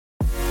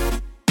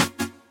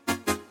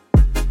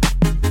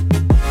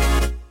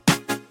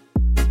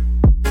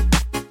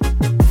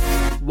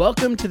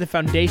Welcome to the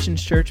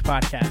Foundations Church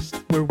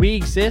podcast, where we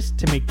exist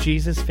to make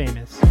Jesus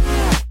famous.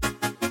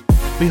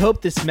 We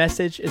hope this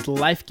message is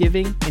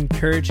life-giving,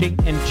 encouraging,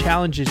 and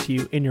challenges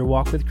you in your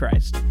walk with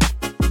Christ.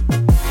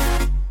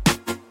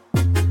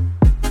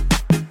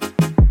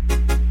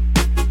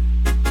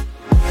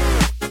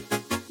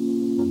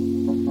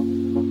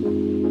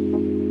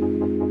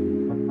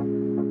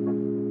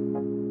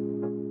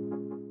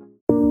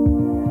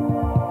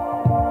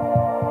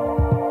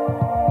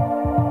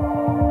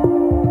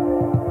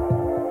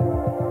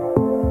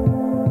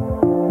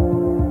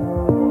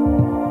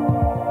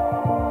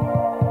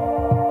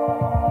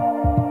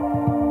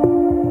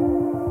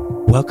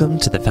 Welcome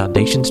to the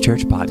Foundations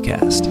Church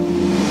podcast.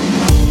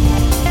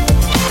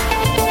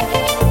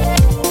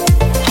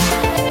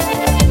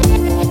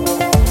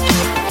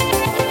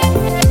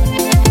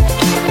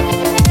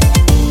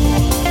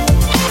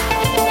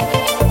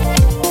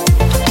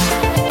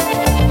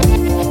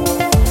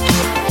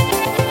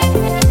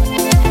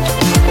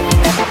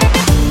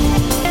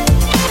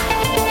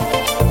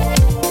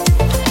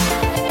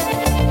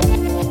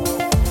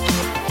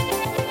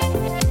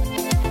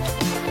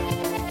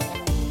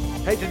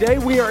 Today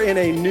we are in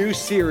a new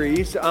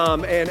series,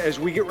 and as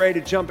we get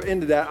ready to jump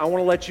into that, I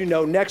want to let you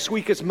know next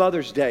week is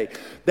Mother's Day.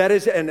 That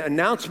is an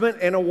announcement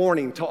and a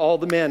warning to all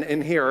the men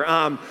in here.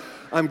 I'm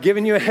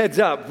giving you a heads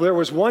up. There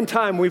was one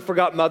time we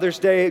forgot Mother's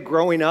Day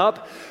growing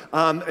up,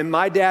 and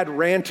my dad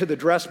ran to the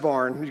dress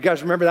barn. You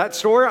guys remember that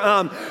story?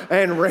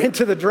 And ran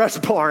to the dress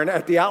barn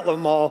at the outlet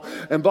mall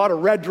and bought a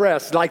red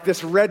dress. Like,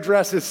 this red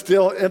dress is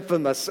still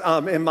infamous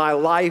in my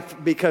life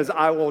because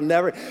I will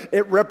never,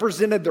 it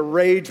represented the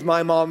rage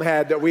my mom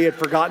had that we had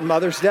forgotten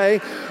Mother's Day.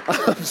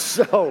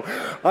 So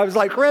I was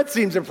like, red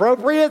seems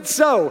appropriate.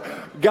 So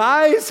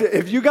guys,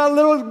 if you got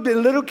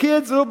little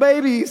kids, little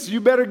babies,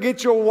 you better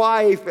get your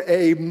wife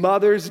a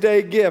Mother's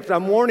Day gift.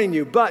 I'm warning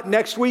you. But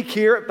next week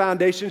here at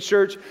Foundations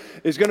Church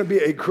is going to be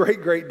a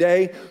great, great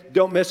day.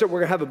 Don't miss it. We're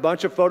going to have a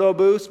bunch of photo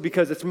booths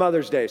because it's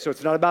Mother's Day. So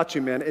it's not about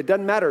you, men. It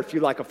doesn't matter if you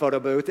like a photo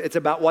booth. It's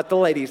about what the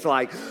ladies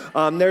like.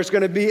 There's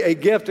going to be a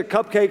gift of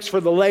cupcakes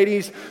for the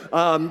ladies.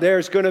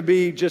 There's going to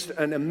be just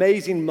an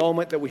amazing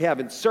moment that we have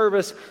in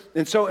service.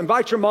 And so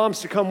invite your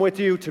moms to come with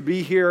you to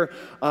be here.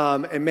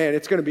 And man,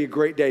 it's going to be a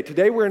great day.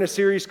 Today we're in a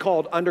series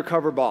called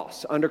Undercover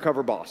Boss.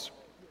 Undercover Boss.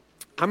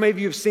 How many of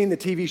you have seen the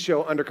TV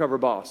show Undercover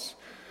Boss?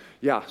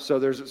 Yeah, so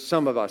there's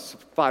some of us,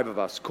 5 of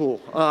us,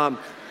 cool. But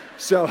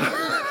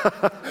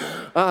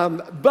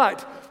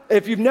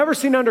if you've never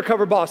seen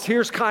Undercover Boss,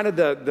 here's kind of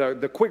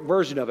the quick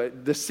version of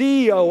it. The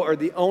CEO or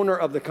the owner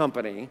of the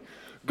company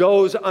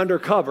goes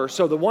undercover.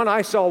 So the one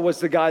I saw was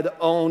the guy that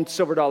owned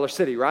Silver Dollar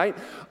City, right?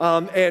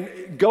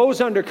 And goes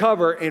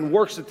undercover and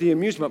works at the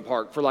amusement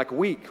park for like a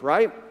week,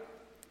 right?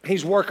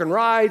 He's working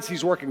rides,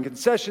 he's working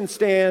concession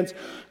stands,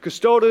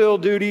 custodial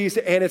duties,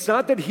 and it's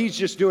not that he's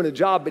just doing a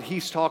job, but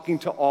he's talking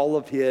to all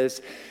of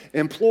his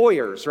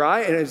employers,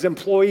 right? And his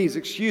employees,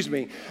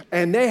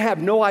 and they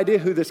have no idea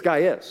who this guy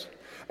is.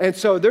 And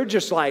so they're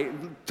just like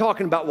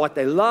talking about what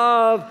they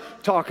love,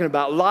 talking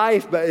about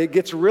life, but it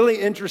gets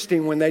really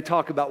interesting when they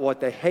talk about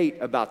what they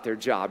hate about their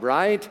job,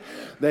 right?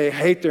 They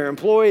hate their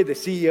employee, the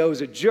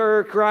CEO's a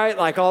jerk, right?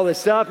 Like all this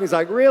stuff. And he's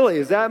like, really?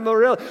 Is that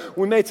real?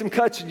 We made some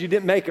cuts and you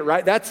didn't make it,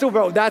 right? That's the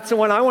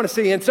one I want to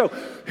see. And so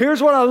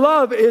here's what I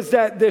love is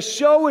that this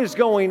show is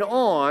going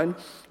on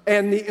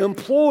and the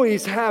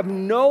employees have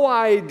no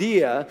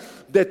idea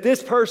that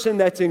this person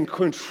that's in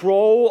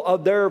control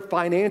of their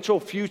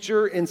financial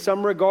future in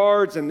some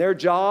regards and their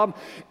job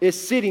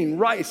is standing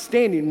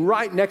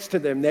right next to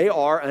them. They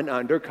are an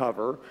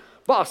undercover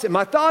boss. And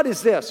my thought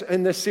is this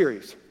in this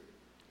series,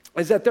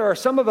 is that there are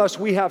some of us,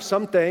 we have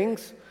some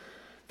things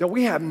that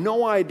we have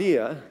no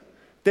idea.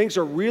 Things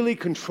are really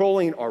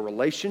controlling our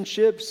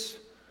relationships,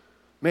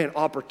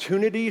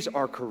 opportunities,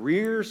 our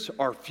careers,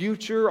 our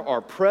future, our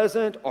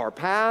present, our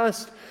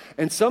past.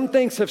 And some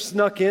things have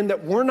snuck in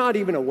that we're not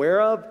even aware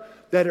of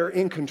that are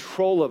in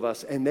control of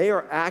us. And they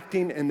are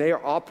acting and they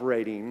are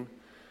operating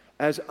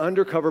as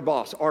undercover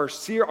boss. Our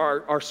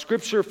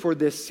scripture for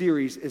this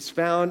series is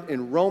found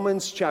in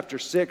Romans chapter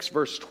 6,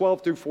 verse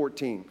 12 through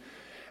 14.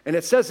 And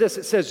it says this,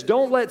 it says,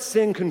 don't let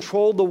sin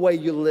control the way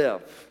you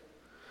live.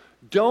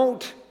 Do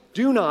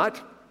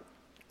not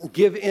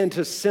give in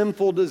to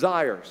sinful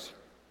desires.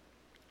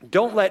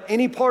 Don't let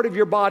any part of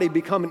your body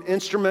become an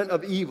instrument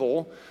of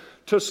evil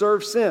to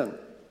serve sin.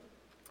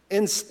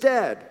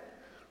 Instead,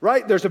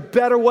 right, there's a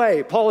better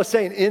way. Paul is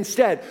saying,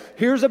 instead,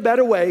 here's a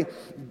better way.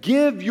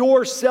 Give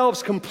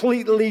yourselves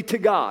completely to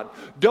God.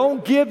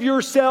 Don't give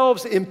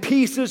yourselves in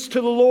pieces to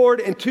the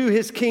Lord and to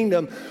his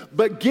kingdom,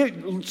 but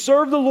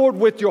serve the Lord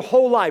with your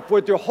whole life,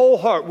 with your whole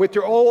heart, with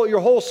your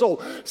whole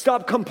soul.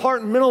 Stop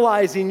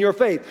compartmentalizing your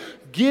faith.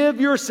 Give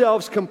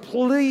yourselves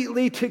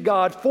completely to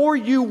God, for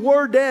you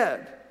were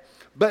dead.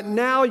 But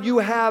now you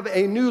have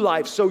a new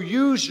life, so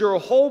use your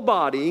whole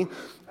body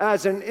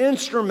as an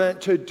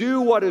instrument to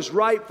do what is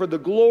right for the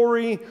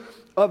glory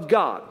of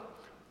God.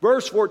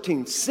 Verse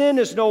 14, sin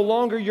is no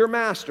longer your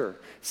master.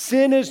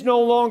 Sin is no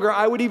longer,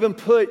 I would even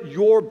put,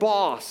 your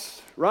boss,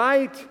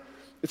 right?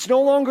 It's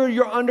no longer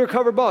your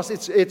undercover boss.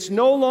 It's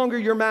no longer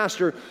your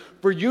master,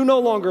 for you no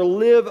longer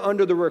live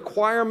under the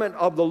requirement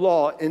of the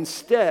law.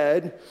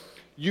 Instead,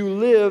 you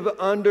live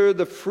under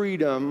the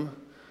freedom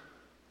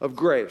of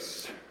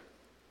grace.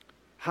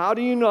 How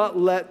do you not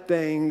let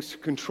things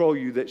control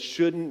you that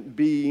shouldn't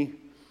be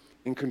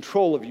in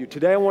control of you?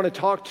 Today I want to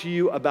talk to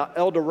you about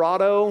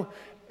Dorado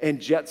and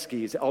jet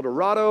skis.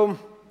 Dorado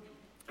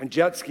and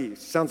jet skis.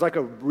 Sounds like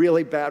a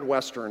really bad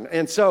Western.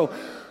 And so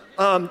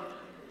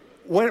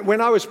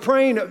when I was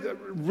praying,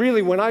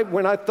 really when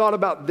I thought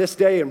about this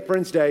day and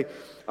Friends Day,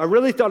 I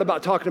really thought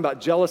about talking about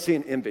jealousy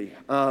and envy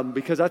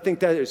because I think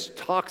that is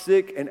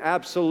toxic and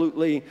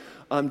absolutely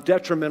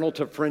detrimental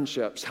to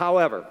friendships.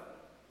 However,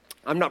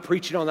 I'm not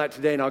preaching on that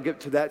today, and I'll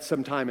get to that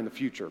sometime in the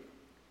future.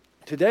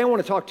 Today I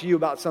want to talk to you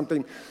about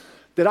something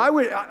that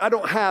I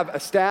don't have a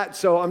stat,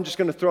 so I'm just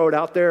going to throw it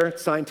out there.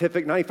 It's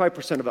scientific.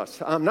 95% of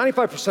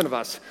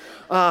us,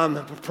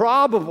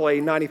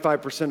 probably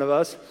 95% of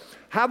us,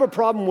 have a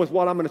problem with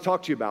what I'm going to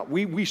talk to you about.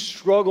 We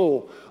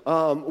struggle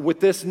with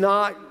this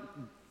not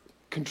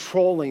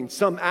controlling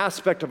some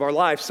aspect of our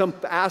life, some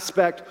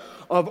aspect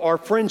of our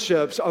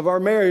friendships, of our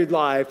married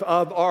life,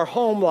 of our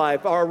home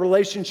life, our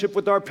relationship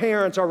with our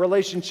parents, our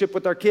relationship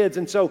with our kids.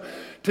 And so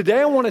today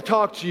I want to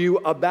talk to you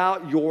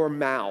about your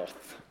mouth.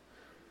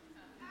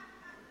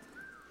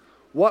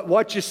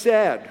 What you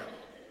said.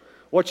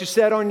 What you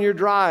said on your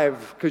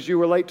drive because you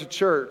were late to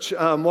church.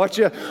 What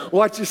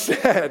you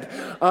said.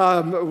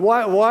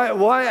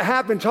 What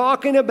happened.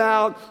 Talking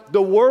about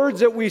the words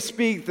that we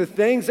speak, the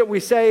things that we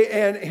say.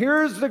 And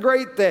here's the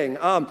great thing.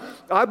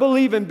 I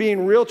believe in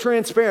being real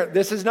transparent.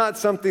 This is not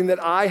something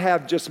that I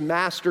have just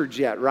mastered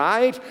yet,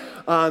 right?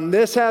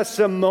 This has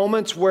some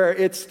moments where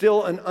it's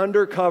still an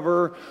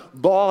undercover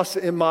boss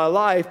in my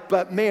life.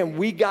 But man,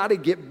 we got to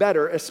get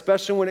better,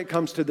 especially when it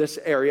comes to this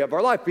area of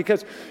our life.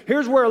 Because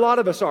here's where a lot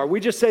of us are. We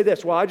just say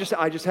this. Well, I just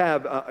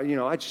have,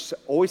 I just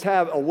always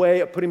have a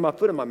way of putting my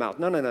foot in my mouth.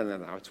 No.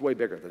 It's way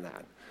bigger than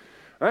that.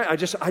 Right?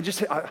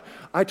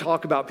 I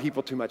talk about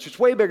people too much. It's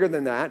way bigger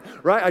than that,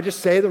 right? I just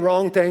say the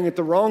wrong thing at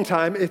the wrong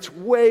time. It's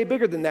way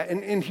bigger than that.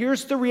 And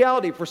here's the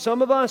reality. For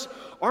some of us,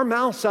 our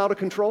mouth's out of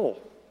control.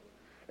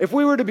 If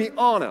we were to be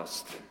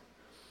honest,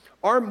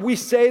 we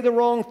say the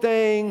wrong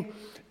thing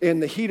in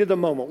the heat of the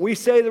moment. We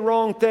say the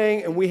wrong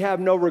thing and we have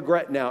no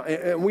regret now.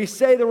 And we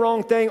say the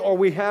wrong thing or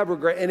we have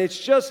regret. And it's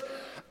just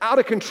out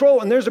of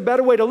control, and there's a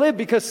better way to live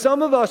because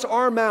some of us,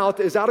 our mouth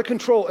is out of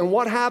control, and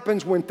what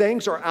happens when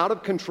things are out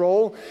of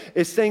control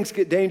is things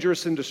get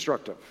dangerous and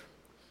destructive.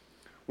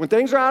 When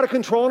things are out of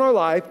control in our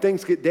life,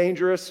 things get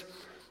dangerous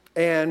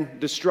and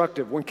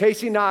destructive. When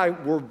Casey and I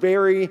were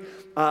very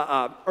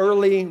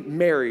early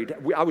married,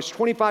 I was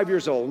 25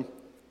 years old.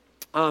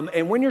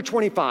 And when you're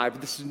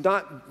 25, this is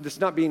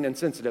not being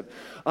insensitive.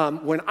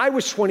 When I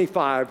was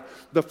 25,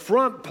 the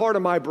front part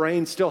of my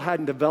brain still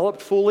hadn't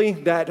developed fully.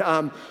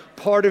 That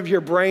part of your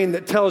brain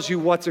that tells you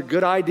what's a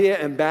good idea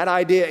and bad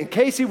idea. And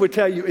Casey would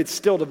tell you it's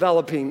still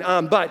developing.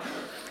 But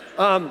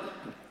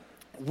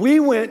we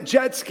went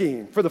jet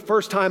skiing for the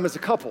first time as a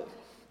couple,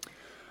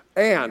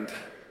 and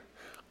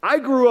I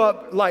grew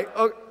up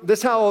this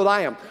is how old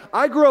I am.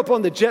 I grew up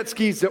on the jet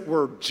skis that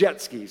were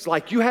jet skis.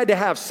 Like you had to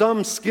have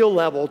some skill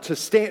level to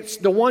stand,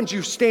 the ones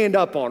you stand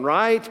up on,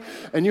 right?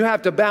 And you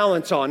have to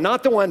balance on,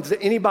 not the ones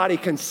that anybody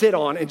can sit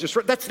on and just,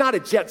 that's not a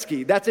jet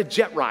ski, that's a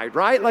jet ride,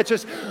 right? Let's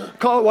just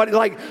call it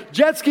like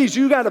jet skis,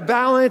 you got to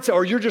balance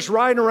or you're just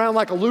riding around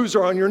like a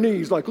loser on your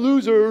knees, like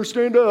loser,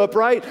 stand up,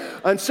 right?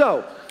 And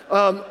so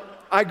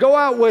I go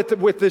out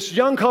with this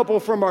young couple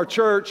from our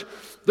church.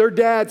 Their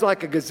dad's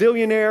like a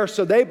gazillionaire,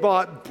 so they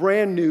bought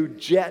brand new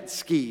jet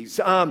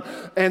skis. And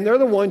they're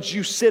the ones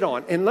you sit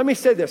on. And let me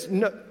say this,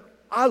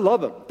 I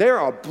love them. They're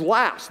a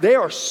blast. They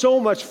are so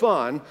much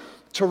fun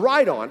to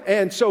ride on.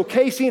 And so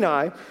Casey and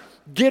I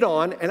get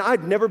on, and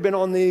I'd never been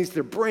on these.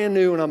 They're brand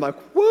new, and I'm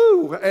like,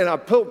 woo! And I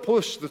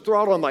push the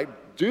throttle. I'm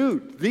like,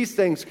 dude, these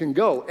things can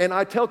go. And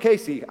I tell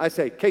Casey, I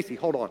say, Casey,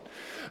 hold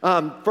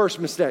on. First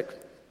mistake.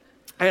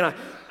 And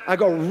I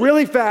go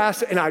really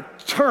fast, and I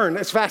turn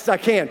as fast as I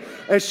can.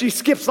 And she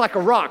skips like a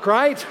rock,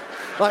 right?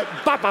 Like,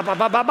 bop, bop, bop,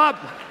 bop, bop, bop.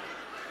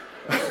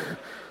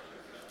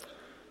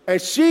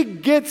 And she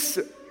gets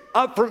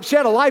up from, she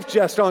had a life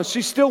vest on.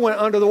 She still went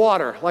under the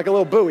water like a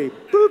little buoy.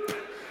 Boop.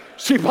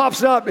 She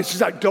pops up, and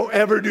she's like, don't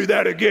ever do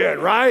that again,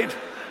 right?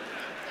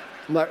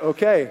 I'm like,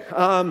 okay.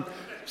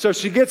 So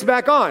she gets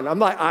back on. I'm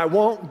like, I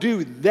won't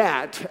do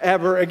that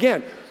ever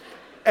again.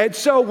 And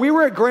so we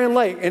were at Grand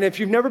Lake, and if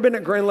you've never been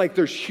at Grand Lake,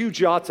 there's huge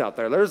yachts out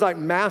there. There's like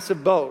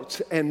massive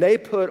boats, and they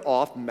put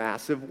off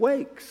massive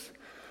wakes.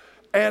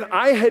 And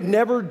I had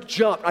never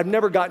jumped, I'd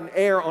never gotten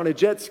air on a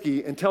jet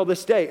ski until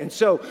this day. And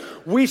so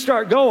we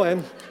start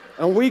going,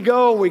 and we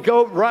go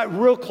right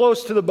real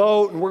close to the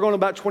boat, and we're going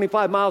about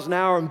 25 miles an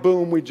hour, and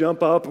boom, we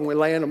jump up and we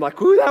land. I'm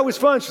like, ooh, that was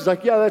fun. She's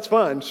like, yeah, that's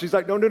fun. She's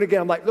like, don't do it again.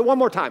 I'm like, one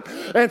more time.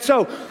 And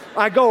so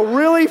I go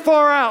really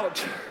far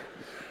out.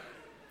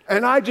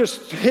 And I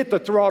just hit the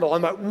throttle.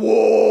 I'm like,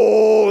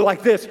 whoa,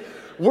 like this.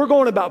 we're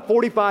going about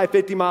 45,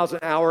 50 miles an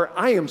hour.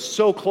 I am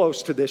so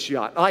close to this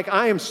yacht. Like,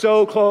 I am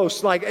so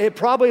close. Like, it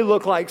probably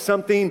looked like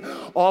something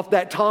off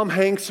that Tom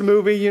Hanks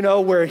movie, you know,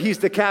 where he's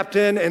the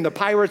captain and the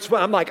pirates.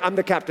 I'm like, I'm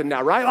the captain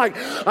now, right?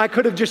 Like, I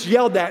could have just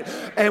yelled that.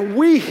 And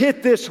we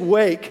hit this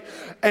wake.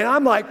 And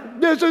I'm like,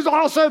 this is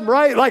awesome,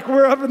 right? Like,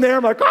 we're up in there.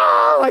 I'm like,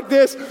 ah, like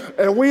this.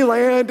 And we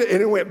land, and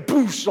it went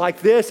boosh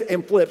like this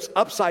and flips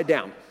upside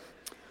down,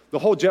 the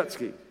whole jet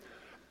ski.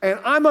 And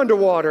I'm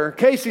underwater.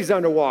 Casey's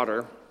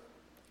underwater.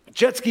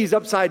 Jet ski's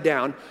upside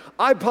down.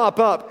 I pop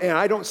up, and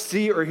I don't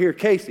see or hear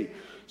Casey.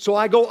 So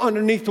I go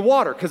underneath the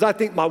water because I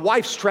think my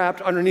wife's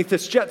trapped underneath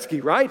this jet ski,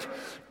 right?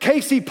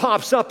 Casey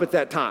pops up at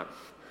that time.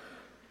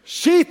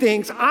 She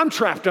thinks I'm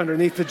trapped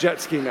underneath the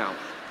jet ski now.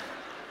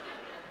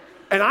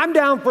 And I'm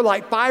down for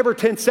like 5 or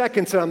 10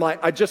 seconds, and I'm like,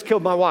 I just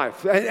killed my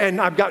wife.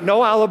 And I've got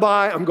no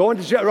alibi. I'm going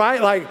to jail,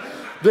 right? Like,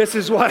 this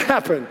is what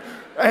happened.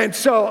 And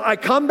so I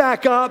come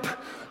back up,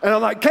 and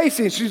I'm like,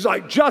 Casey. And she's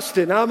like,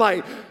 Justin. And I'm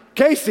like,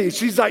 Casey.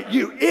 She's like,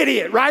 you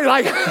idiot, right?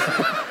 Like,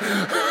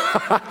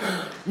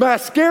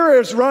 mascara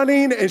is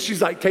running, and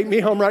she's like, take me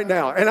home right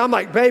now. And I'm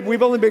like, babe,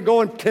 we've only been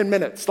going 10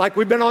 minutes. Like,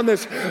 we've been on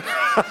this,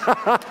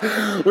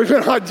 we've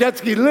been on jet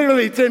ski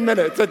literally 10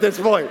 minutes at this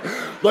point.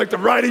 Like the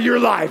ride of your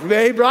life,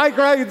 babe,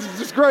 right? It's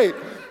just great.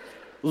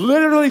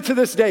 Literally to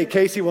this day,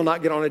 Casey will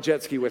not get on a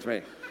jet ski with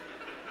me.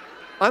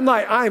 I'm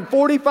like, I'm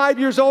 45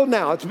 years old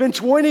now. It's been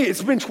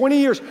 20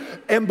 years.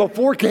 And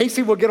before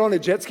Casey will get on a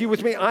jet ski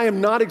with me, I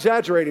am not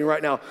exaggerating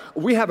right now.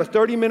 We have a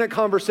 30-minute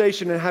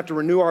conversation and have to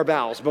renew our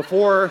vows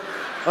before,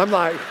 I'm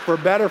like, for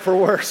better, for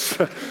worse.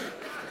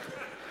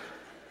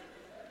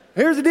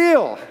 Here's the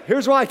deal.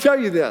 Here's why I tell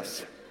you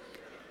this.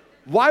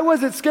 Why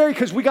was it scary?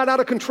 Because we got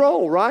out of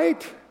control,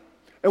 right?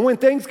 And when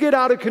things get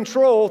out of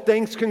control,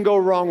 things can go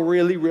wrong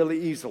really, really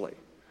easily.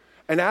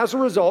 And as a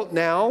result,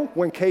 now,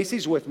 when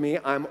Casey's with me,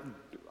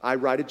 I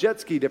ride a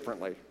jet ski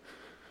differently,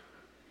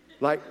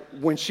 like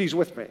when she's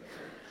with me.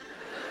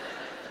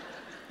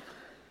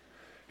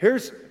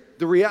 Here's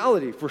the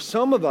reality. For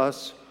some of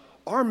us,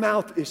 our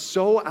mouth is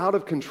so out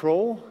of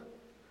control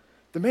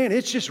that, man,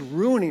 it's just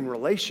ruining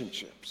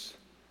relationships.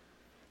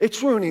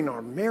 It's ruining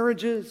our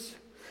marriages.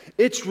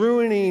 It's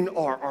ruining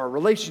our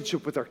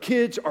relationship with our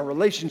kids, our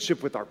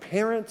relationship with our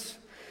parents.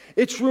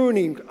 It's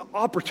ruining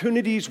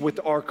opportunities with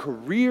our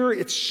career.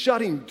 It's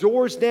shutting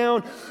doors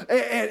down.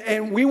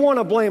 And we want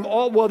to blame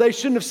well, they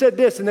shouldn't have said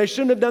this and they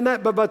shouldn't have done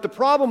that. But the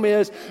problem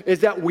is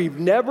that we've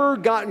never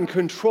gotten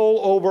control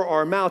over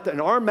our mouth.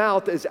 And our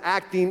mouth is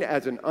acting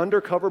as an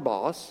undercover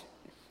boss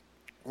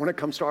when it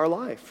comes to our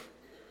life.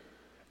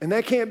 And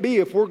that can't be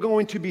if we're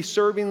going to be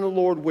serving the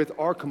Lord with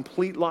our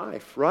complete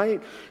life,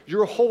 right?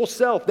 Your whole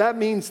self. That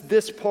means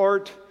this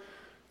part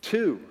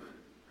too.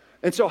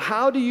 And so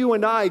how do you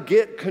and I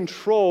get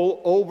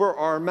control over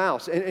our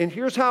mouths? And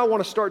here's how I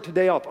want to start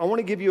today off. I want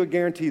to give you a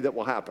guarantee that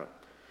will happen.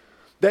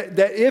 That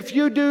if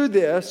you do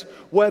this,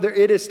 whether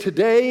it is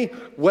today,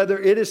 whether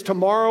it is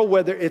tomorrow,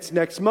 whether it's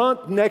next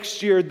month,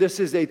 next year, this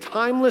is a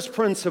timeless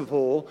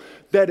principle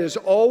that is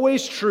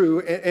always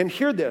true. And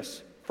hear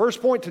this.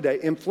 First point today,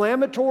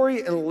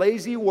 inflammatory and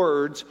lazy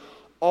words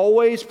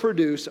always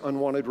produce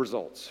unwanted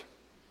results.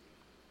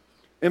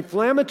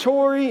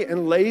 Inflammatory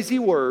and lazy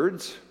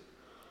words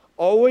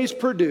always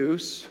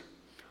produce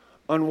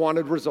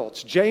unwanted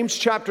results. James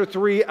chapter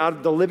 3 out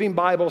of the Living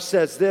Bible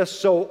says this,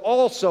 so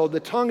also the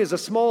tongue is a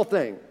small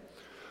thing,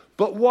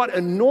 but what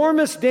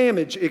enormous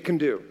damage it can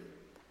do.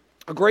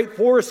 A great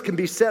forest can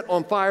be set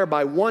on fire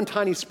by one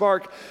tiny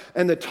spark,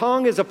 and the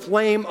tongue is a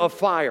flame of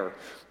fire.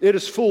 It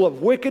is full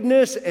of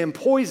wickedness and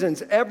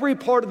poisons every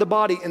part of the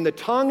body, and the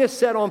tongue is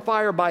set on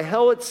fire by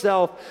hell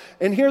itself.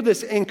 And hear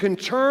this, and can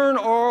turn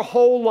our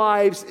whole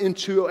lives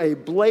into a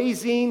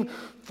blazing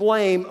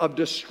flame of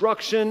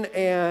destruction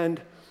and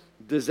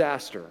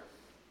disaster.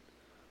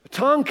 The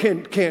tongue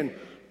can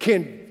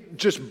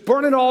just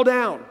burn it all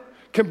down.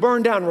 Can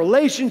burn down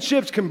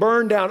relationships, can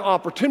burn down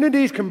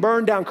opportunities, can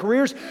burn down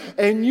careers.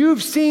 And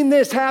you've seen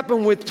this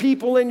happen with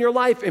people in your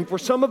life. And for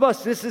some of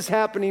us, this is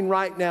happening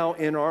right now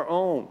in our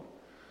own.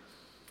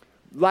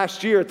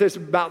 Last year,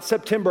 about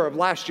September of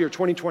last year,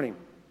 2020,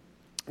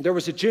 there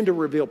was a gender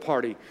reveal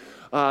party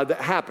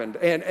that happened.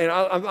 And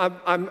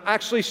I'm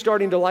actually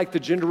starting to like the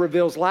gender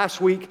reveals.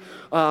 Last week,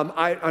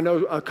 I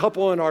know a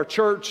couple in our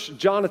church,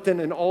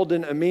 Jonathan and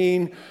Alden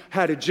Amin,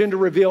 had a gender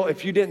reveal.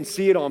 If you didn't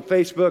see it on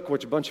Facebook,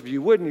 which a bunch of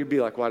you wouldn't, you'd be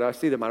like, why do I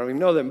see them? I don't even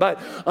know them. But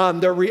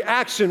their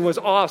reaction was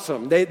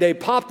awesome. They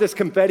popped this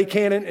confetti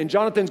cannon, and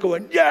Jonathan's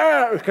going,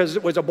 yeah, because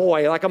it was a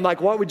boy. Like, I'm like,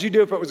 what would you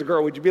do if it was a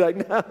girl? Would you be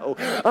like, no?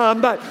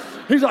 But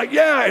he's like,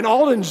 yeah, and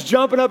Alden's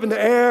jumping up in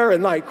the air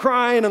and like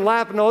crying and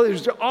laughing. It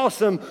was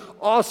an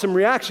awesome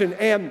reaction.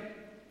 And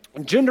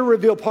gender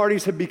reveal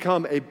parties have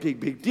become a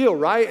big deal,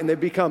 right? And they've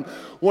become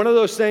one of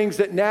those things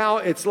that now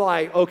it's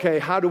like, okay,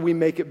 how do we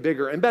make it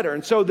bigger and better?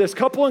 And so this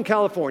couple in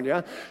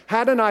California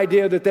had an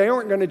idea that they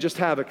aren't going to just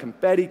have a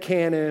confetti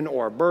cannon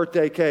or a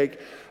birthday cake.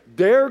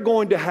 They're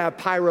going to have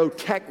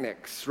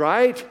pyrotechnics,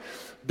 right?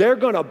 They're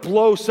going to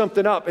blow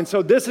something up. And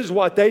so this is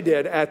what they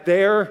did at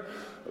their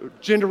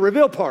gender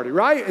reveal party,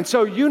 right? And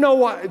so you know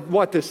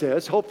what this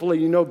is. Hopefully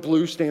you know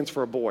blue stands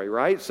for a boy,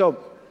 right?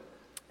 So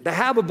they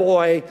have a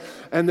boy,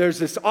 and there's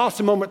this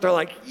awesome moment. They're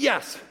like,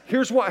 yes.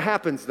 Here's what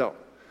happens, though.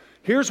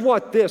 Here's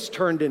what this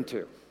turned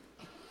into.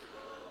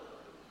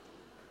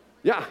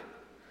 Yeah.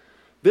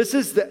 This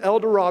is the El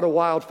Dorado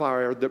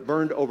wildfire that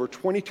burned over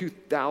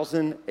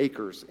 22,000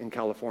 acres in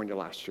California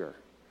last year.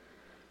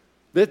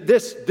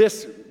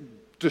 This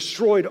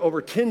destroyed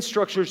over 10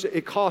 structures.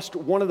 It cost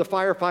one of the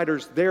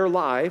firefighters their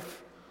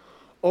life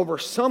over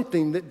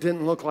something that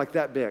didn't look like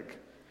that big.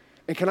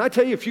 And can I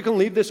tell you, if you can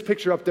leave this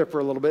picture up there for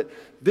a little bit,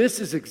 this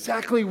is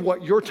exactly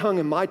what your tongue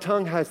and my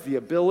tongue has the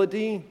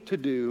ability to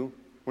do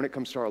when it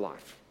comes to our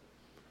life.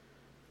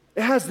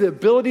 It has the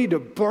ability to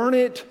burn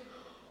it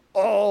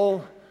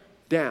all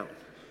down.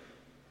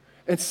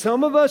 And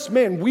some of us,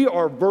 man, we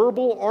are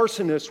verbal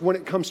arsonists when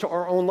it comes to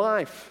our own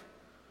life,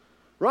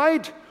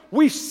 right?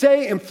 We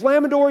say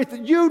inflammatory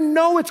things. You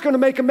know it's going to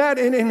make them mad.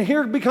 And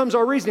here becomes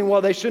our reasoning.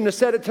 Well, they shouldn't have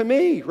said it to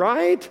me,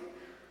 right?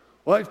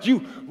 Well,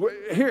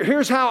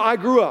 here's how I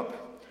grew up.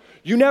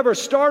 You never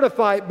start a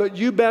fight, but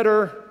you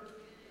better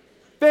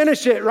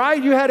finish it,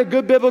 right? You had a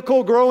good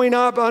biblical growing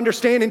up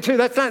understanding too.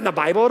 That's not in the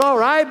Bible at all,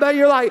 right? But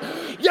you're like,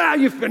 yeah,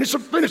 you finish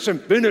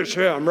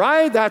him,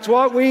 right? That's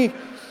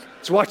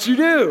what you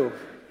do.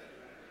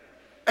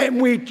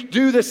 And we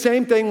do the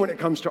same thing when it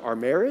comes to our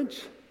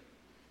marriage,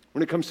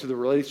 when it comes to the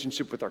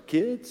relationship with our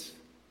kids,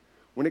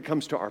 when it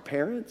comes to our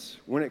parents,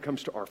 when it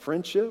comes to our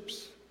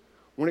friendships,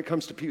 when it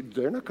comes to people.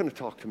 They're not going to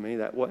talk to me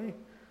that way.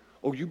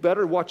 Oh, you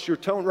better watch your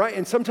tone, right?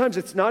 And sometimes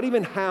it's not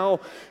even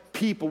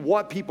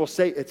what people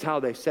say, it's how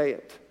they say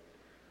it,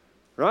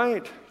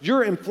 right?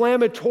 Your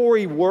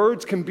inflammatory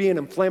words can be an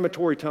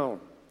inflammatory tone.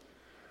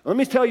 Let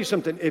me tell you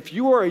something. If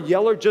you are a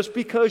yeller, just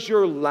because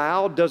you're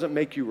loud doesn't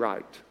make you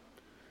right.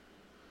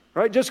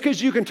 Right? Just because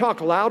you can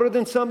talk louder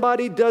than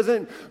somebody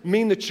doesn't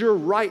mean that you're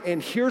right.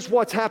 And here's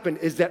what's happened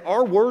is that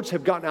our words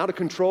have gotten out of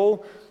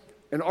control,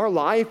 and our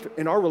life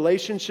and our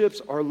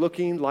relationships are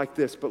looking like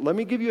this. But let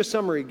me give you a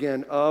summary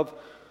again of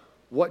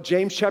what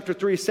James chapter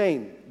 3 is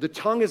saying. The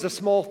tongue is a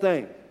small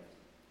thing,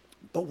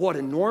 but what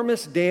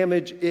enormous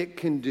damage it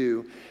can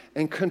do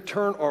and can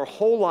turn our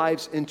whole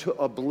lives into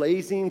a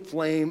blazing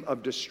flame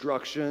of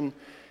destruction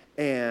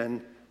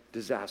and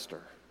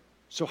disaster.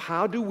 So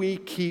how do we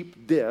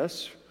keep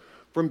this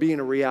from being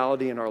a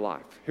reality in our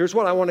life? Here's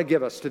what I want to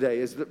give us today.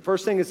 Is the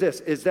first thing is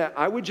this, is that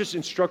I would just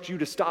instruct you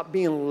to stop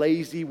being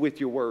lazy with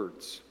your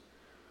words.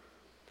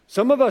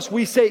 Some of us,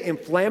 we say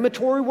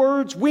inflammatory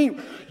words.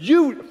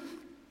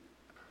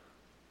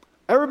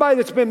 Everybody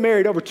that's been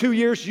married over 2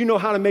 years, you know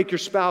how to make your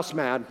spouse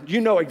mad. You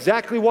know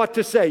exactly what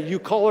to say. You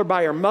call her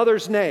by her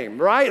mother's name,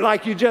 right?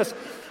 Like you just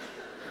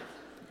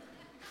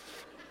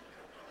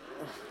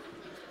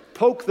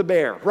poke the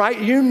bear,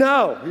 right? You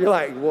know. You're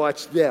like,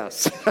 watch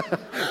this.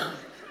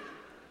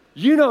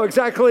 You know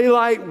exactly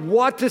like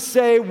what to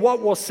say, what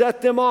will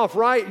set them off,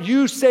 right?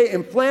 You say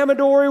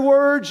inflammatory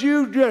words,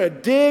 you're going to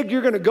dig,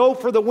 you're going to go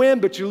for the win,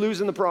 but you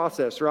lose in the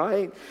process,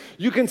 right?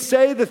 You can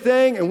say the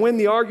thing and win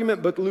the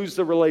argument, but lose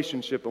the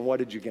relationship, and what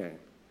did you gain?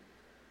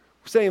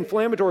 We say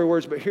inflammatory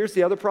words, but here's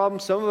the other problem.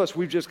 Some of us,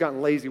 we've just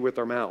gotten lazy with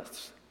our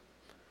mouths.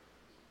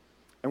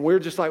 And we're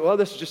just like, well,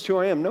 this is just who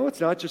I am. No, it's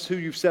not just who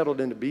you've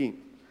settled into being.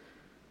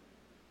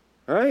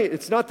 All right?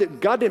 It's not that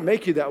God didn't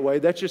make you that way.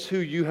 That's just who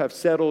you have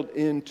settled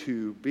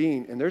into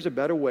being. And there's a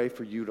better way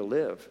for you to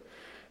live.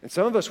 And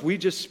some of us, we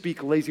just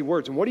speak lazy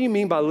words. And what do you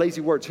mean by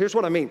lazy words? Here's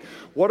what I mean.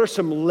 What are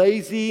some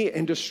lazy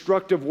and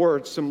destructive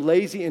words, some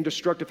lazy and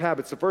destructive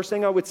habits? The first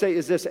thing I would say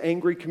is this: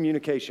 angry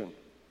communication.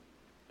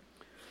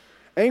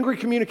 Angry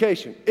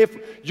communication.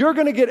 If you're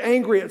going to get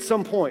angry at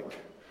some point,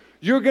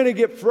 you're going to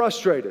get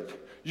frustrated.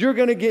 You're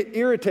going to get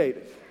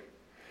irritated.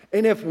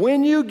 And if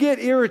when you get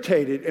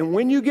irritated and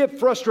when you get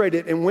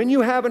frustrated and when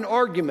you have an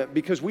argument,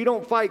 because we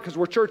don't fight because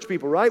we're church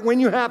people, right? When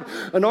you have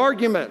an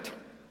argument,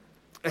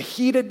 a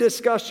heated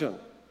discussion,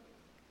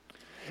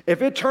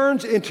 if it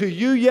turns into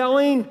you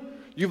yelling,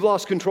 you've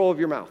lost control of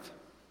your mouth.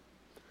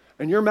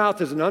 And your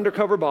mouth is an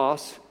undercover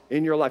boss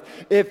in your life.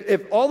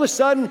 If all of a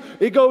sudden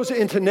it goes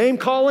into name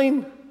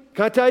calling,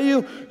 can I tell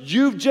you,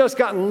 you've just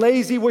gotten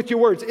lazy with your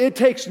words. It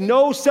takes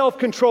no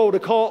self-control to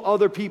call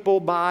other people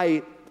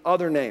by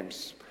other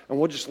names. And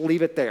we'll just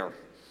leave it there,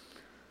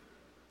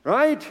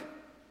 right?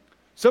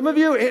 Some of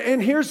you, and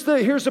here's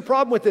the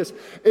problem with this,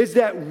 is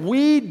that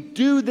we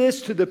do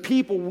this to the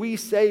people we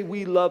say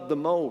we love the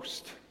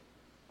most.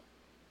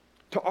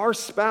 To our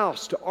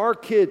spouse, to our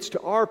kids, to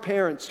our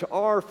parents, to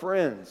our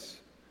friends.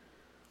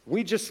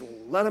 We just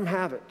let them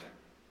have it.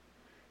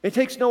 It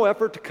takes no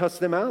effort to cuss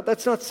them out.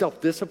 That's not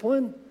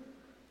self-discipline.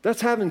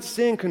 That's having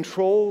sin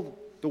control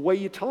the way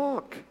you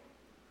talk,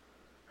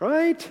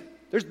 right?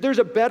 There's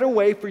a better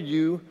way for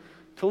you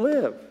to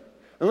live.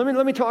 And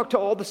let me talk to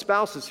all the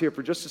spouses here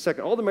for just a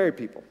second, all the married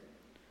people.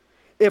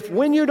 If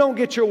when you don't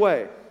get your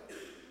way,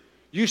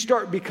 you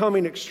start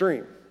becoming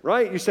extreme,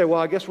 right? You say, well,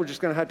 I guess we're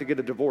just going to have to get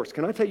a divorce.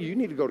 Can I tell you, you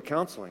need to go to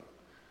counseling.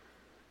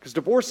 Because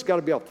divorce has got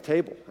to be off the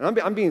table. And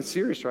I'm being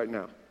serious right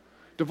now.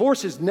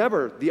 Divorce is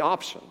never the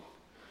option.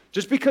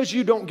 Just because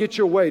you don't get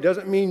your way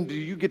doesn't mean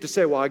you get to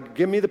say, well,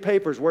 give me the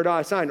papers, where do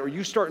I sign? Or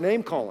you start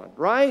name calling,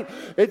 right?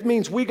 It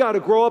means we got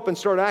to grow up and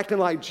start acting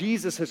like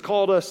Jesus has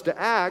called us to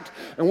act,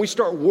 and we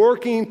start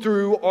working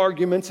through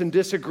arguments and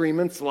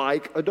disagreements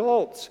like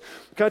adults.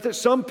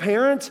 Some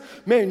parents,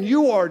 man,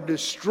 you are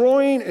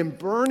destroying and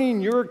burning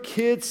your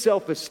kids'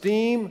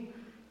 self-esteem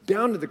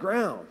down to the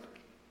ground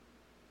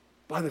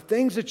by the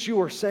things that you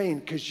are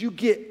saying because you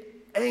get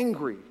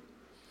angry.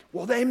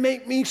 Well, they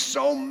make me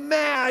so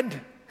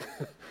mad.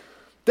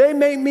 They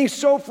make me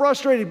so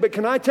frustrated. But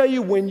can I tell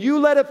you, when you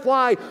let it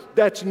fly,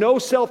 that's no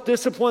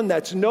self-discipline,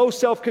 that's no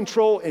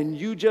self-control, and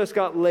you just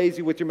got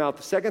lazy with your mouth.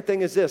 The second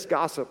thing is this,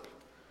 gossip.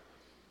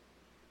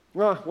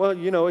 Well,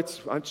 you know,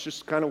 it's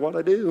just kind of what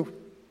I do.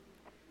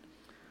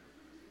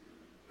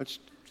 It's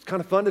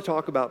kind of fun to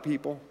talk about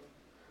people.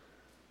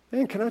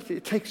 Man,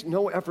 it takes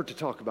no effort to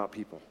talk about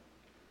people.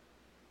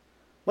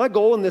 My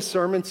goal in this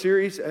sermon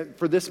series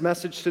for this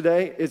message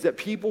today is that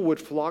people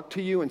would flock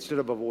to you instead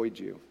of avoid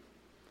you.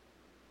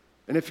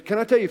 And can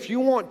I tell you, if you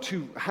want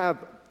to have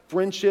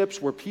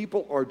friendships where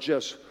people are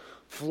just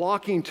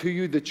flocking to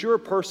you, that you're a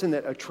person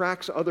that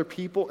attracts other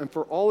people, and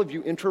for all of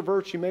you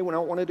introverts, you may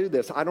not want to do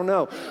this, I don't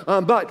know.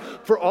 But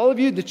for all of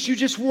you that you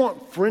just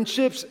want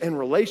friendships and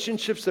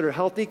relationships that are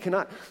healthy, can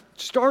I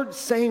start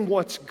saying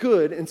what's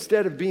good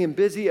instead of being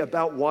busy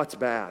about what's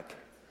bad?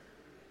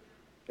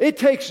 It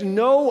takes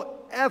no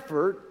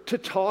effort to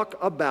talk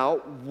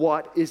about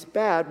what is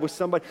bad with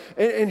somebody.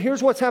 And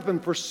here's what's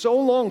happened. For so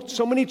long,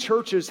 so many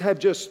churches have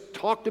just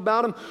talked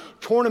about them,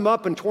 torn them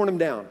up, and torn them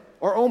down.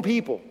 Our own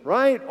people,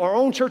 right? Our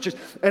own churches.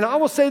 And I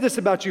will say this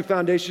about you,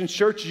 Foundation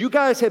Church. You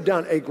guys have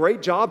done a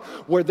great job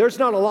where there's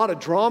not a lot of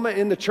drama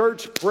in the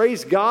church.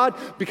 Praise God,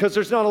 because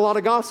there's not a lot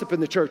of gossip in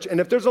the church. And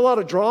if there's a lot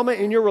of drama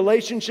in your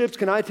relationships,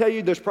 can I tell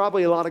you, there's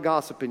probably a lot of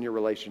gossip in your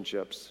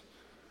relationships.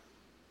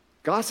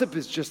 Gossip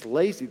is just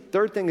lazy.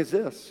 Third thing is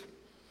this.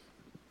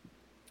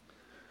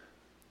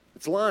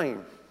 It's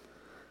lying.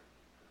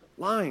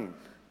 Lying.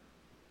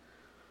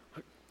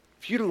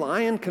 If you're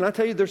lying, can I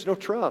tell you there's no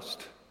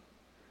trust?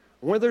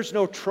 Where there's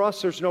no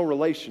trust, there's no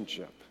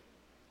relationship.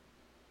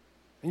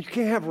 And you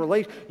can't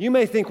have you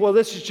may think, well,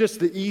 this is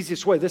just the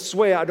easiest way. This is the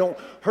way I don't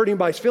hurt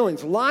anybody's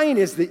feelings. Lying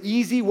is the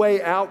easy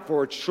way out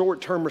for a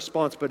short-term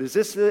response, but is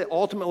this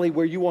ultimately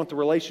where you want the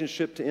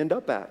relationship to end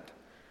up at?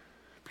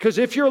 Because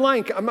if you're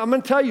lying, I'm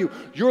going to tell you,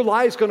 your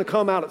lie is going to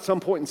come out at some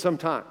point in some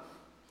time.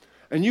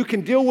 And you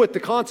can deal with the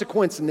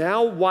consequence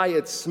now, why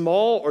it's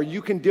small, or you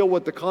can deal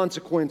with the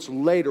consequence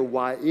later,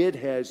 why it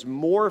has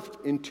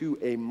morphed into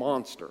a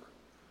monster.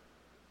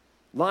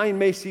 Lying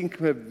may seem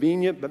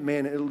convenient, but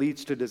man, it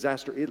leads to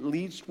disaster. It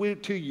leads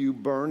to you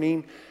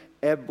burning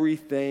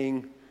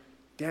everything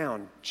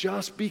down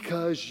just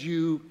because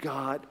you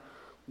got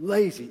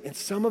lazy. And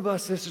some of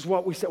us, this is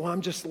what we say, well,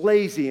 I'm just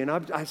lazy, and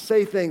I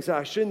say things that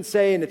I shouldn't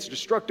say, and it's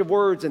destructive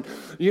words, and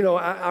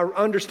I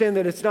understand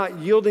that it's not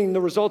yielding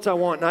the results I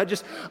want,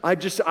 and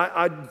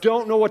I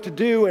don't know what to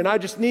do, and I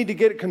just need to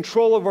get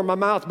control over my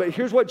mouth. But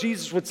here's what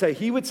Jesus would say.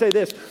 He would say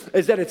this,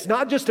 is that it's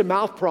not just a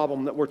mouth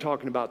problem that we're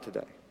talking about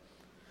today.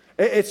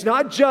 It's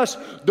not just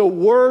the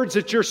words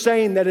that you're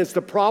saying that is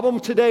the problem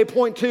today.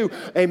 Point two,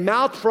 a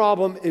mouth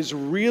problem is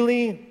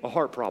really a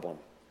heart problem.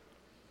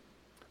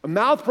 A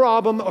mouth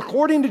problem,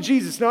 according to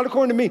Jesus, not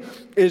according to me,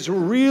 is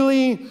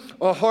really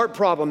a heart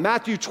problem.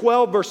 Matthew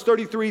 12, verse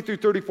 33 through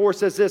 34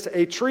 says this,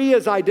 a tree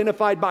is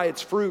identified by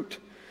its fruit.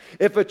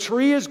 If a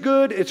tree is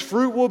good, its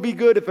fruit will be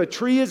good. If a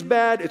tree is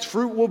bad, its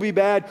fruit will be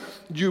bad.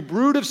 You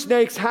brood of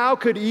snakes, how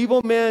could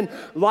evil men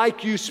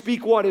like you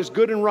speak what is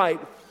good and right?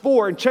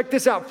 And check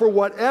this out, for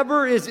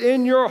whatever is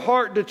in your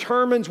heart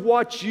determines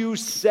what you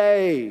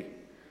say.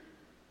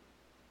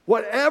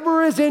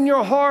 Whatever is in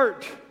your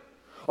heart.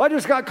 I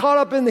just got caught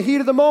up in the heat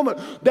of the moment.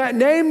 That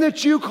name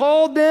that you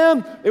called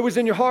them, it was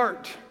in your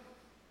heart.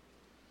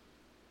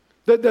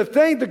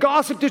 The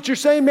gossip that you're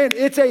saying, man,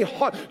 it's a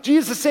heart.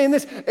 Jesus is saying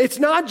this, it's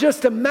not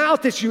just a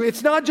mouth issue.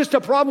 It's not just a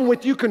problem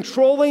with you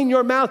controlling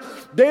your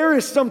mouth. There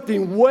is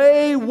something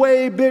way,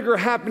 way bigger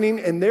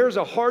happening, and there's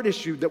a heart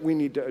issue that we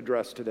need to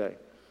address today.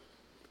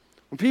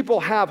 When people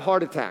have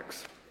heart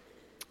attacks,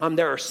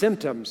 there are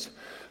symptoms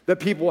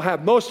that people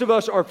have. Most of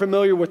us are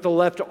familiar with the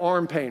left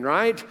arm pain,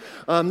 right?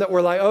 That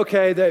we're like,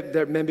 okay,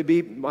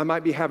 I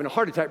might be having a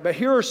heart attack. But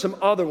here are some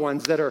other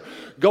ones that are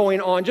going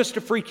on just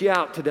to freak you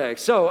out today.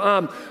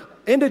 So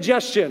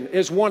indigestion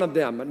is one of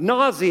them.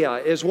 Nausea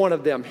is one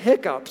of them.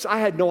 Hiccups. I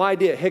had no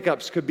idea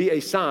hiccups could be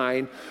a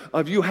sign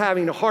of you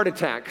having a heart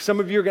attack. Some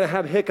of you are going to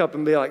have hiccup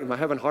and be like, am I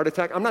having a heart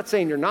attack? I'm not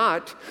saying you're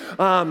not,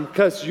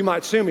 because you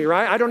might sue me,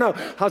 right? I don't know.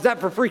 How's that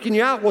for freaking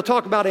you out? We'll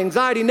talk about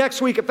anxiety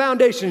next week at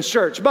Foundation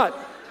Church. But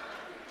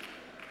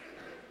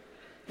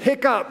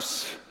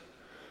hiccups,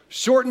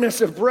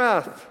 shortness of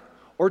breath,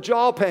 or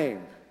jaw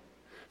pain.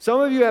 Some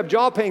of you have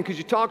jaw pain because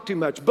you talk too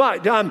much,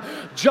 but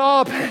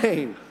jaw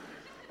pain.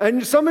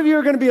 And some of you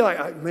are going to be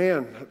like,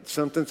 man,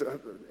 something's,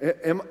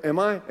 am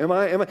I?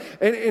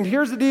 And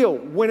here's the deal.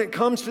 When it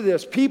comes to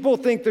this, people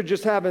think they're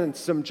just having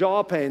some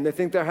jaw pain. They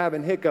think they're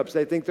having hiccups.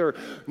 They think they're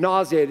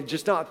nauseated,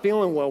 just not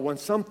feeling well. When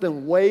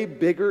something way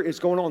bigger is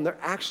going on, they're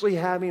actually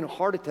having a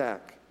heart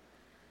attack.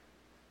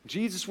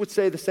 Jesus would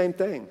say the same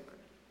thing.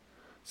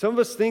 Some of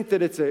us think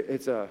that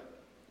it's a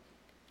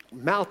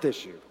mouth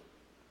issue.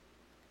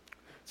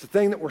 It's a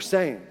thing that we're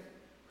saying.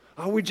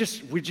 Oh, we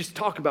just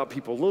talk about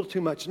people a little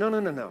too much.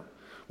 No.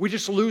 We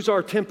just lose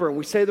our temper and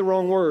we say the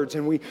wrong words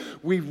and we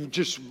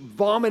just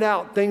vomit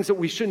out things that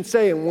we shouldn't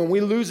say. And when we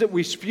lose it,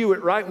 we spew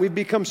it, right? We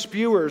become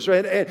spewers,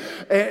 right?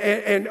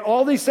 And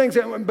all these things.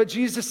 But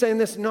Jesus is saying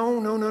this,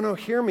 no,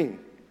 hear me.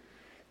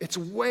 It's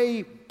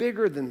way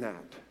bigger than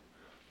that.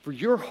 For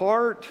your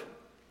heart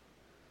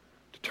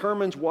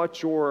determines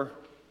what your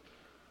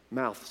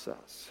mouth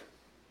says.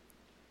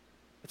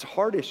 It's a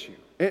heart issue.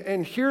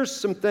 And here's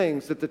some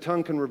things that the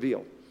tongue can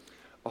reveal.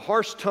 A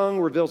harsh tongue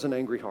reveals an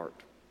angry heart.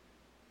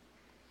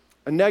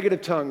 A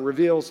negative tongue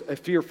reveals a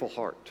fearful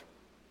heart.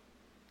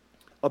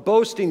 A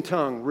boasting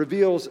tongue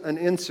reveals an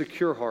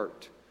insecure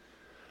heart.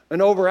 An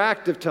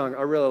overactive tongue,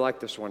 I really like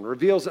this one,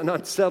 reveals an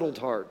unsettled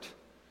heart.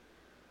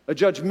 A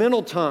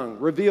judgmental tongue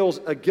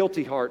reveals a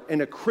guilty heart.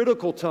 And a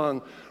critical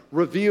tongue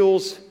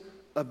reveals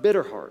a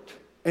bitter heart.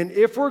 And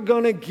if we're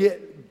going to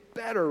get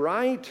better,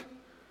 right?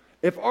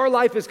 If our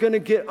life is going to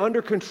get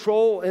under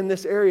control in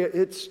this area,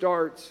 it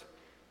starts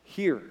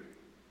here.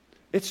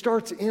 It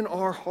starts in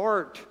our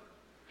heart.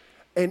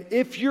 And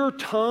if your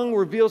tongue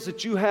reveals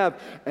that you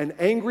have an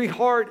angry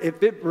heart,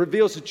 if it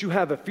reveals that you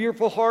have a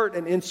fearful heart,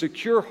 an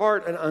insecure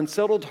heart, an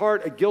unsettled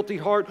heart, a guilty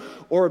heart,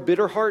 or a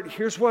bitter heart,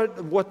 here's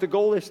what the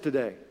goal is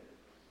today.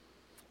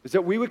 Is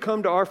that we would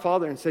come to our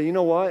Father and say, you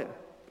know what?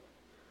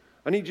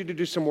 I need you to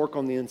do some work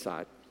on the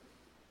inside.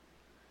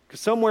 Because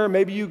somewhere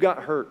maybe you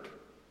got hurt.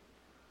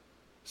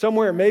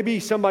 Somewhere maybe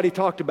somebody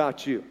talked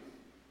about you.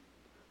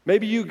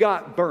 Maybe you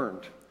got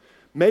burned.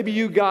 Maybe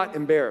you got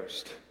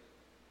embarrassed.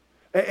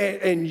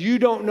 And you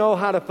don't know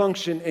how to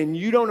function and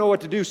you don't know what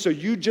to do, so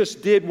you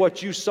just did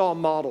what you saw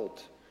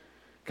modeled.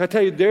 Can I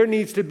tell you, there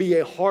needs to be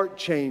a heart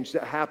change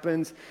that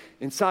happens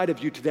inside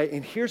of you today.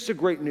 And here's the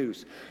great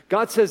news.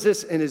 God says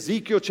this in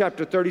Ezekiel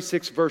chapter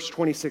 36, verse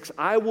 26.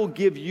 I will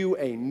give you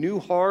a new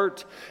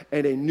heart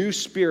and a new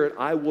spirit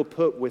I will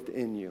put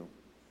within you.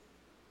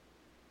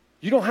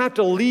 You don't have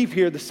to leave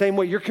here the same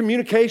way. Your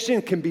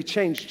communication can be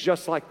changed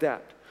just like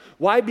that.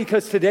 Why?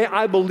 Because today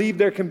I believe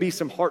there can be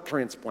some heart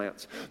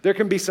transplants. There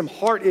can be some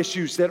heart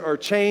issues that are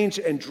changed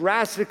and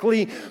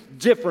drastically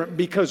different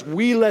because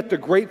we let the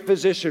great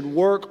physician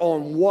work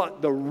on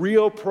what the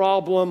real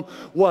problem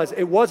was.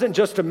 It wasn't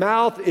just a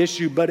mouth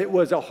issue, but it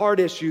was a heart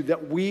issue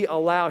that we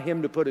allow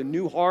him to put a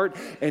new heart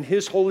and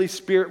his Holy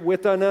Spirit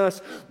within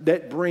us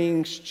that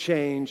brings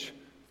change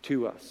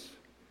to us.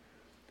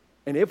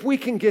 And if we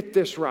can get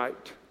this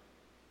right,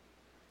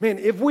 man,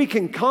 if we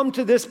can come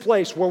to this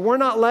place where we're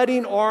not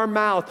letting our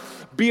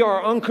mouth be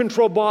our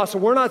uncontrolled boss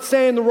and we're not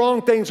saying the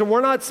wrong things and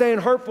we're not saying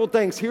hurtful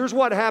things, here's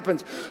what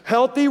happens.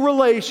 Healthy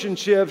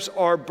relationships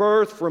are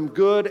birthed from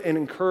good and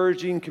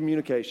encouraging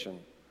communication.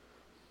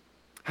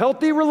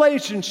 Healthy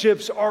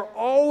relationships are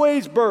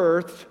always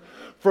birthed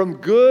from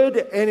good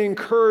and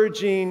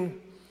encouraging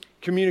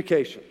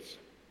communications.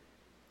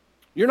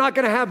 You're not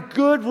going to have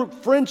good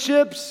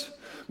friendships.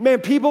 Man,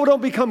 people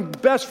don't become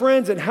best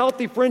friends and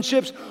healthy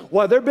friendships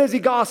while they're busy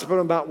gossiping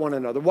about one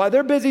another, while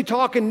they're busy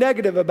talking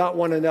negative about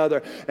one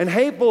another and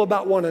hateful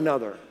about one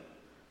another.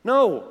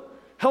 No.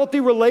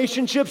 Healthy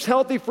relationships,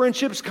 healthy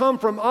friendships come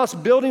from us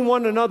building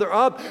one another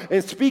up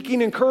and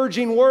speaking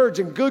encouraging words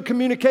and good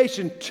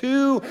communication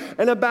to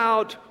and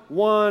about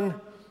one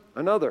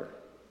another.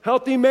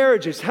 Healthy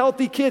marriages,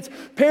 healthy kids.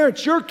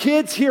 Parents, your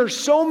kids hear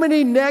so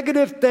many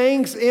negative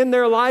things in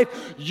their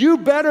life. You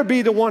better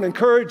be the one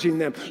encouraging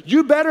them.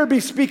 You better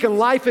be speaking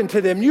life into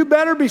them. You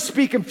better be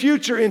speaking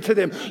future into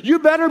them. You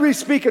better be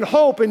speaking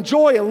hope and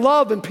joy and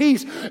love and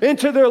peace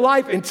into their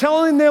life and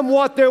telling them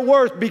what they're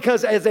worth,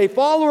 because as a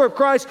follower of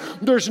Christ,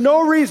 there's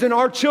no reason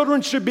our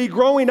children should be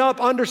growing up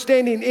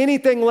understanding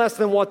anything less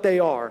than what they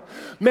are.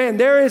 Man,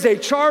 there is a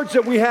charge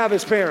that we have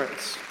as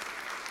parents.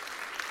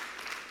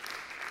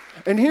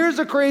 And here's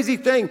the crazy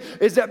thing,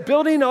 is that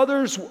building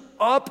others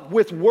up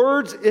with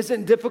words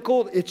isn't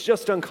difficult, it's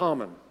just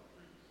uncommon.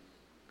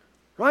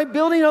 Right?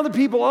 Building other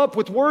people up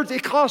with words,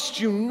 it costs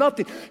you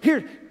nothing.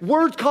 Here,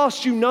 words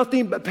cost you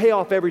nothing but pay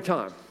off every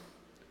time.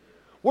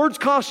 Words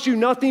cost you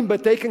nothing,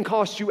 but they can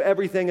cost you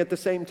everything at the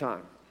same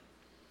time.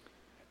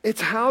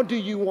 It's how do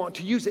you want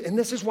to use it? And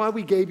this is why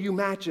we gave you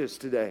matches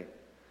today.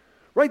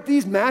 Right?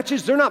 These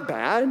matches, they're not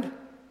bad.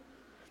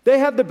 They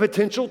have the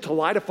potential to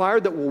light a fire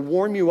that will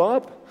warm you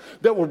up,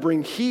 that will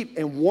bring heat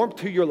and warmth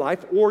to your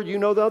life, or you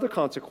know the other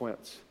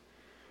consequence.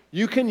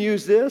 You can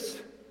use this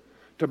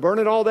to burn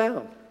it all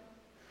down,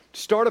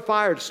 to start a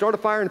fire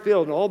in the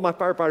field. And all of my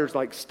firefighters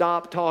like,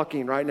 stop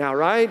talking right now,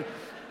 right?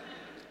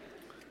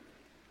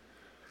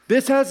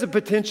 This has the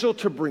potential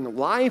to bring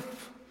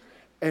life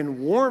and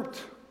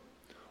warmth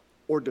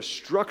or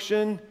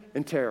destruction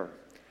and terror.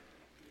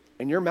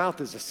 And your mouth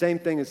is the same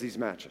thing as these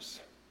matches.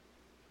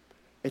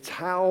 It's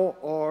how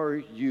are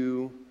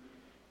you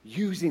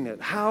using it?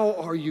 How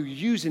are you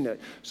using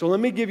it? So let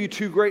me give you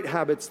 2 great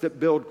habits that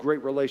build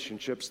great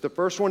relationships. The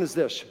first one is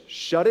this: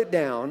 shut it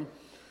down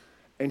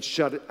and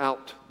shut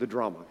out the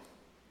drama.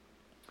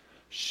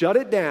 Shut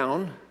it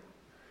down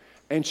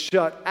and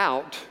shut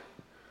out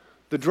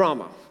the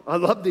drama. I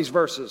love these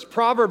verses.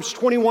 Proverbs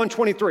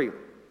 21:23.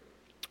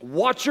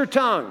 Watch your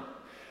tongue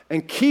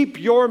and keep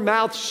your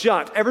mouth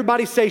shut.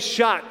 Everybody say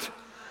shut.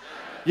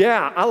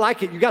 Yeah, I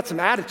like it. You got some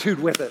attitude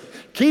with it.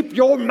 Keep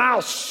your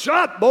mouth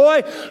shut,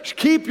 boy.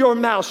 Keep your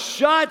mouth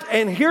shut.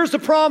 And here's the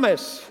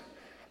promise.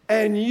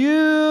 And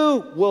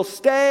you will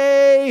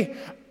stay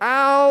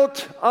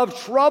out of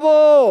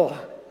trouble.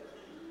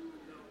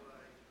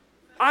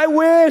 I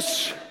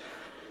wish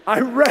I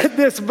read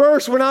this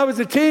verse when I was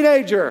a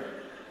teenager.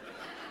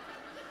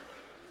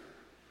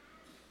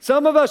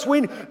 Some of us,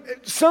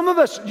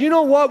 you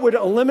know what would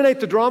eliminate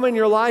the drama in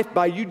your life?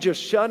 By you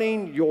just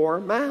shutting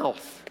your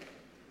mouth.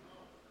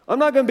 I'm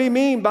not going to be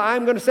mean, but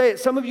I'm going to say it.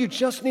 Some of you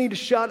just need to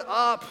shut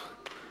up.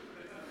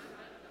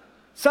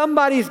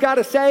 Somebody's got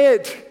to say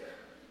it.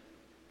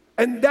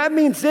 And that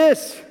means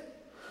this.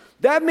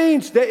 That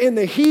means that in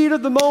the heat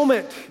of the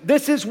moment,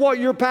 this is what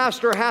your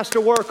pastor has to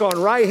work on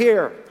right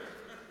here.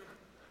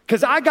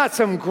 Because I got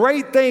some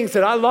great things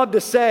that I love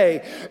to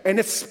say, and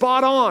it's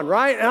spot on,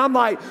 right? And I'm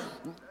like,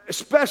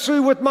 especially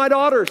with my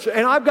daughters,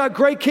 and I've got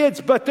great kids,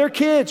 but they're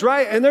kids,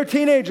 right? And they're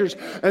teenagers,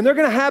 and they're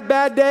gonna have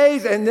bad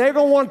days, and they're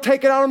gonna want to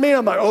take it out on me.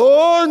 I'm like,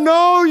 oh,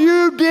 no,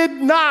 you did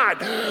not.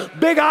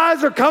 Big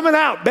eyes are coming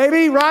out,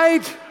 baby,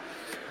 right?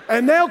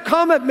 And they'll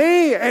come at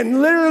me,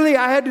 and literally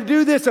I had to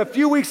do this a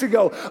few weeks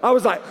ago. I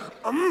was like,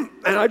 and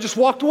I just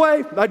walked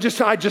away.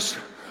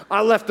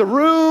 I left the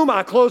room,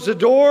 I closed the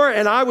door,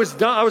 and I was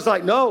done. I was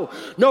like, no,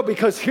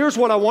 because here's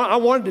what I want. I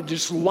wanted to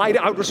just light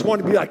it. I just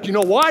wanted to be like, you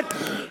know what?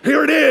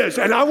 Here it is.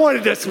 And I wanted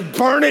to just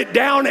burn it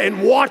down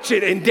and watch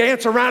it and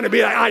dance around and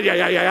be like, oh,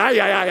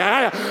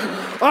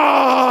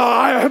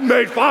 I have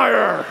made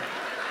fire.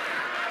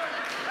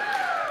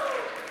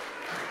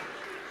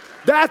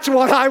 That's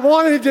what I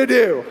wanted to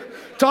do.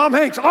 Tom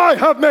Hanks, I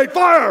have made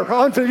fire.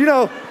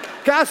 Onto,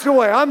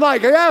 Castaway. I'm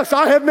like, yes,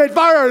 I have made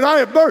fire and I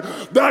have burned.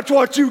 That's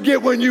what you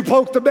get when you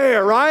poke the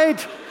bear,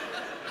 right?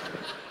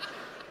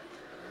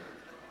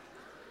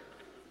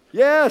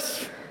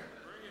 Yes,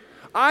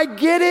 I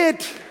get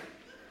it.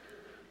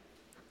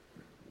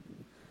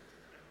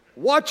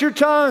 Watch your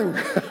tongue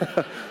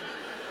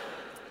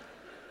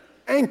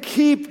and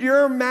keep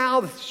your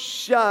mouth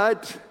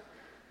shut,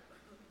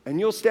 and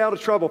you'll stay out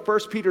of trouble. 1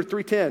 Peter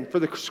 3:10, for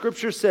the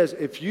scripture says,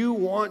 if you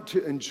want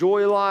to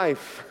enjoy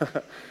life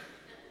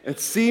and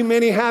see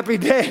many happy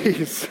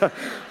days,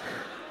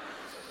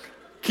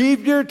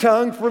 keep your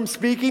tongue from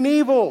speaking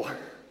evil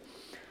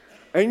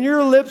and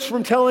your lips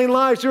from telling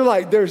lies. You're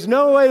like, there's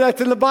no way that's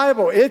in the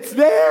Bible. It's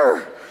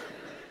there.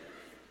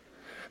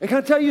 And can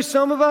I tell you,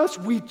 some of us,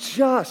 we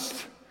just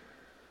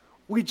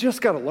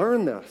got to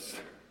learn this.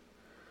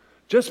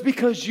 Just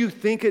because you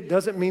think it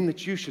doesn't mean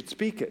that you should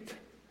speak it.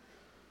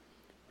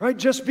 Right?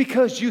 Just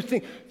because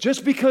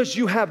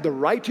you have the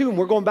right to, and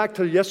we're going back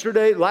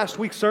to last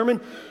week's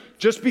sermon,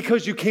 just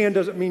because you can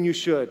doesn't mean you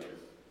should,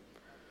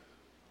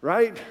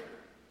 right?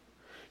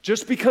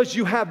 Just because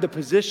you have the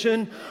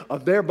position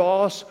of their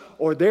boss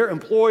or their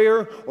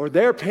employer or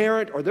their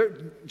parent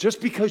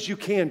just because you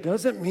can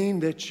doesn't mean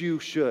that you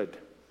should.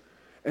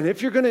 And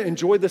if you're going to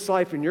enjoy this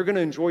life and you're going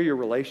to enjoy your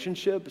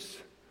relationships,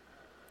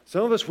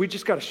 some of us, we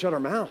just got to shut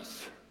our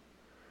mouths.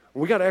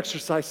 We got to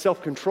exercise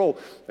self-control,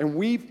 and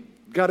we've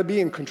got to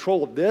be in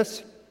control of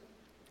this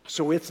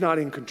so it's not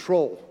in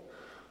control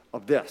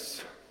of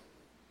this.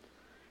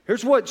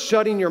 Here's what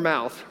shutting your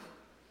mouth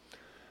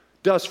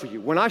does for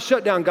you. When I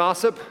shut down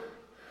gossip,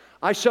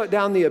 I shut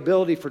down the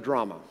ability for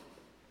drama.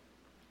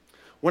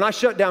 When I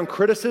shut down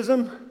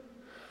criticism,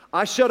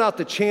 I shut out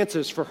the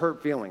chances for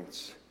hurt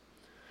feelings.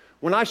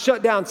 When I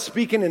shut down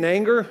speaking in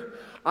anger,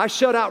 I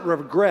shut out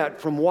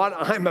regret from what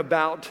I'm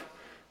about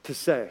to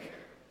say.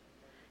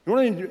 You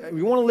want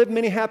to live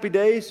many happy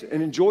days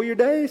and enjoy your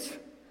days?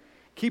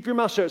 Keep your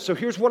mouth shut. So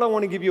here's what I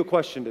want to give you a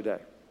question today.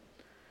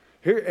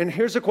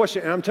 Here's a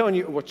question, and I'm telling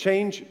you, it will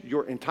change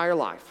your entire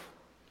life.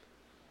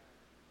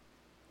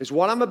 Is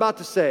what I'm about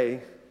to say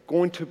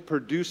going to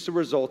produce the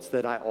results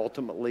that I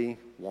ultimately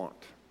want?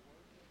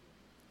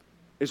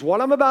 Is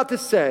what I'm about to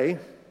say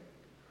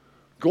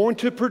going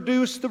to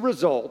produce the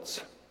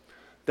results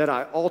that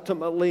I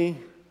ultimately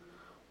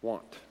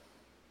want?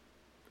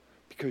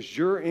 Because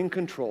you're in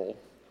control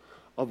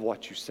of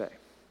what you say.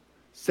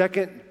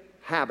 Second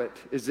habit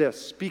is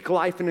this: speak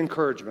life and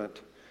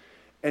encouragement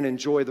and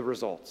enjoy the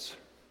results.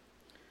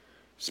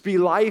 Speak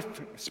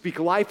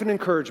life and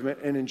encouragement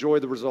and enjoy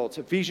the results.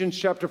 Ephesians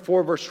chapter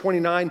 4, verse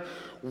 29,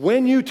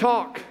 when you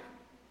talk,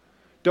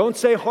 don't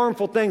say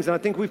harmful things, and I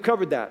think we've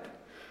covered that,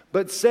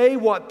 but say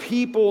what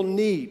people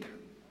need.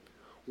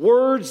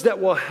 Words that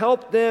will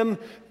help them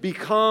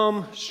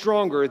become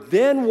stronger.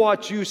 Then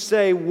what you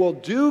say will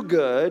do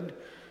good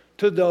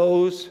to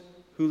those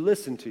who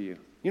listen to you.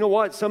 You know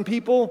what? Some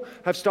people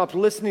have stopped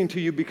listening to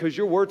you because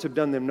your words have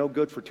done them no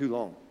good for too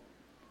long.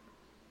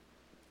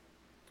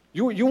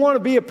 You want to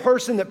be a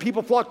person that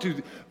people flock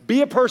to.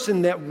 Be a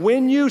person that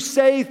when you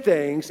say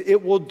things,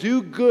 it will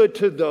do good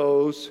to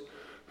those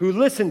who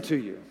listen to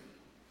you.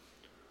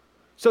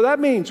 So that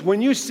means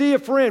when you see a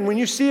friend, when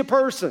you see a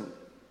person,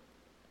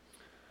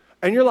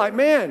 and you're like,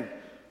 man,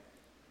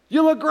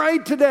 you look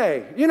great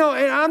today. You know,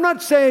 and I'm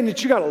not saying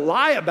that you got to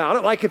lie about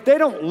it. Like if they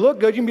don't look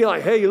good, you can be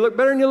like, hey, you look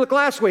better than you looked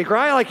last week,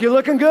 right? Like you're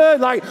looking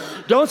good. Like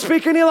don't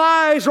speak any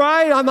lies,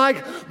 right? I'm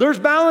like, there's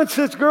balance.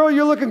 This girl,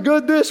 you're looking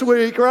good this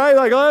week, right?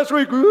 Like last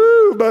week,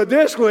 woo, but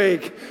this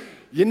week,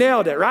 you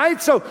nailed it, right?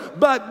 So,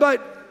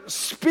 but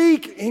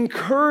speak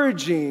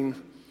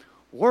encouraging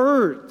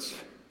words.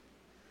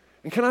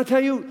 And can I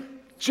tell you,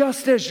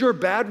 just as your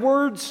bad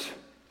words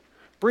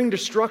bring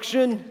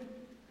destruction,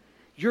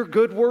 your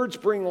good words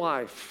bring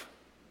life.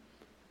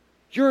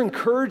 Your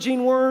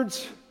encouraging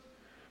words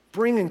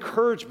bring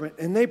encouragement,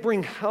 and they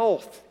bring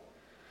health.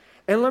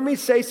 And let me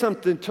say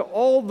something to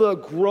all the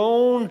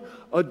grown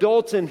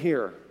adults in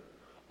here.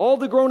 All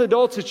the grown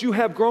adults that you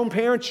have grown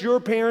parents, your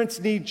parents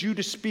need you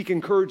to speak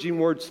encouraging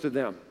words to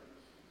them.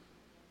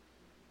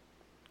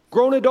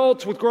 Grown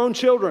adults with grown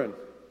children,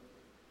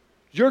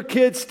 your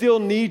kids still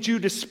need you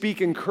to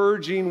speak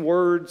encouraging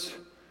words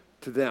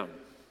to them.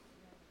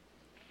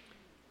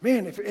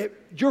 Man, if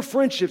your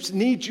friendships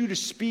need you to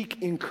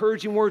speak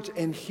encouraging words,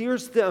 and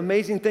here's the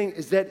amazing thing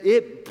is that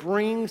it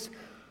brings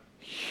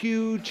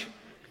huge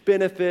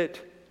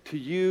benefit to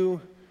you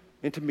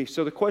and to me.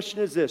 So the question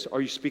is this, are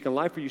you speaking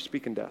life or are you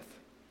speaking death?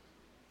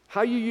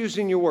 How are you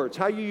using your words?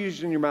 How are you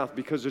using your mouth?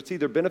 Because it's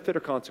either benefit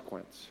or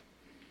consequence.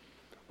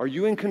 Are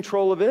you in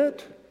control of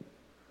it?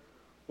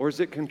 Or is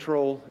it in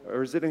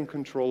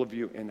control of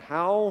you? And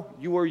how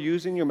you are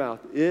using your mouth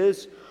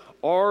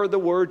are the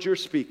words you're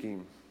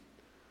speaking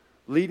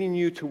leading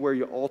you to where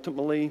you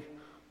ultimately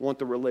want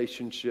the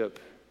relationship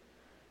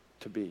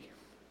to be.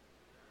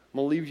 I'm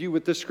going to leave you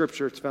with this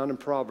scripture. It's found in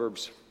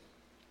Proverbs.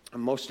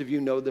 And most of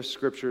you know this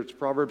scripture. It's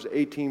Proverbs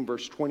 18,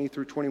 verse 20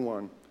 through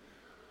 21.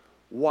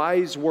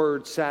 Wise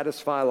words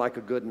satisfy like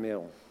a good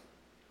meal.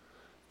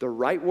 The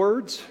right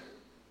words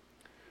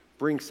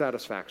bring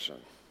satisfaction.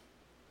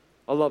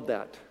 I love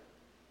that.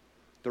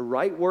 The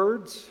right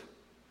words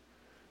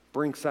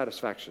bring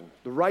satisfaction.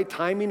 The right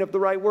timing of the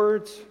right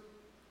words,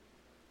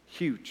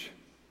 huge.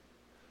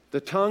 The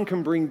tongue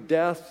can bring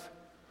death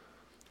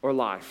or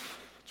life.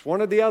 It's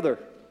one or the other.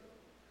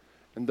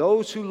 And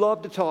those who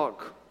love to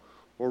talk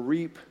will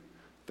reap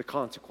the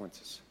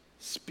consequences.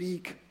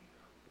 Speak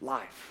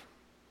life.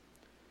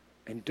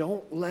 And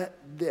don't let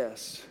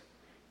this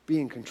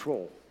be in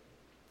control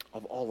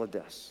of all of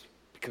this.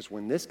 Because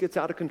when this gets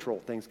out of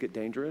control, things get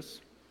dangerous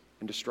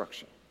and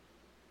destruction.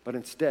 But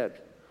instead,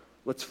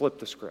 let's flip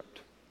the script.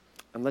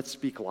 And let's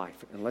speak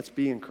life. And let's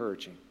be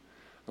encouraging.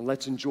 And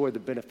let's enjoy the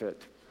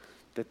benefit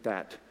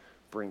that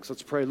brings.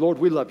 Let's pray. Lord,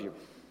 we love you.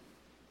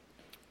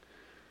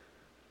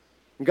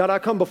 And God, I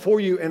come before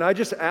you and I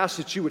just ask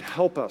that you would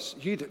help us.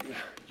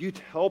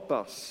 You'd help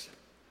us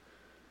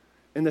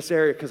in this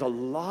area because a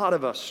lot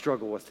of us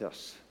struggle with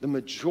this. The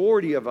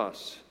majority of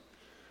us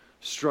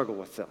struggle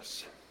with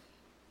this.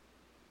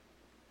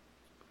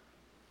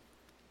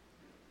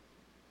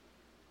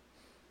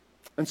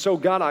 And so,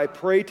 God, I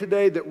pray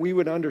today that we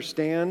would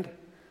understand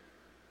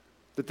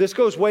that this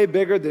goes way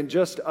bigger than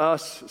just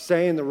us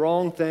saying the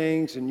wrong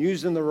things and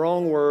using the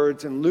wrong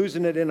words and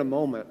losing it in a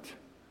moment.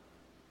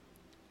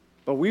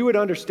 But we would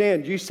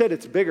understand, you said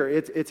it's bigger,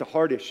 it's a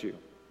heart issue.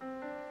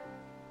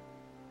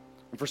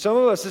 And for some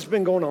of us, it's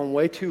been going on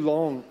way too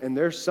long, and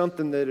there's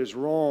something that is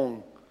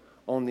wrong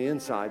on the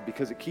inside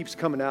because it keeps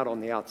coming out on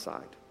the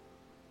outside.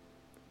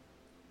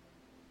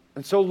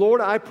 And so, Lord,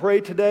 I pray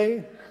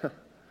today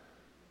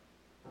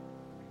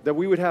that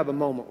we would have a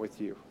moment with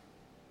you.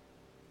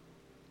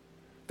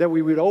 That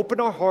we would open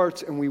our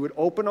hearts and we would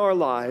open our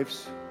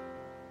lives,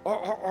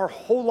 our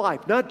whole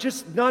life, not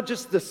just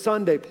the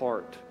Sunday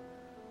part,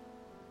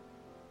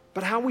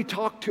 but how we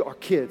talk to our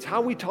kids,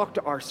 how we talk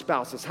to our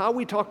spouses, how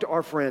we talk to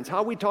our friends,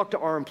 how we talk to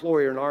our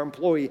employer and our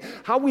employee,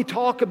 how we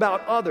talk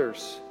about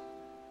others.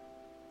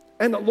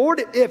 And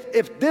Lord,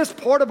 if this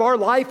part of our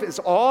life is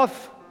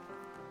off,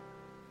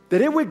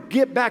 that it would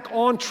get back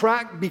on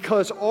track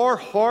because our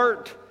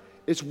heart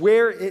is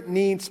where it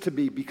needs to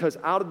be, because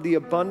out of the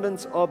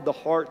abundance of the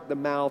heart, the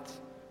mouth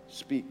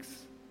speaks.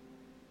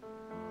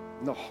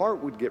 And the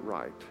heart would get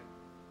right.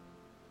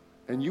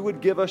 And you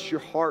would give us your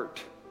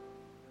heart.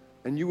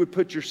 And you would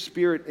put your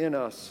spirit in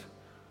us.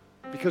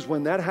 Because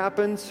when that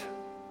happens,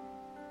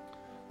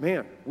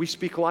 man, we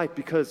speak life.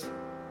 Because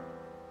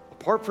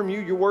apart from you,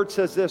 your word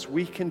says this,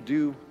 we can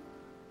do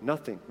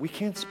nothing. We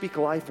can't speak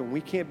life and we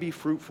can't be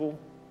fruitful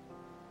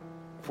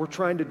if we're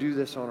trying to do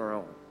this on our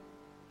own.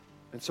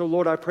 And so,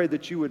 Lord, I pray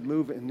that you would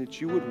move and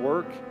that you would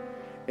work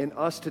in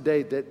us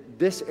today, that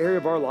this area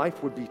of our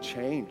life would be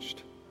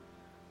changed.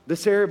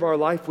 This area of our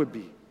life would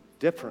be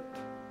different.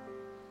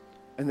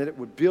 And that it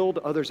would build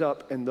others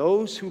up. And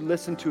those who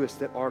listen to us,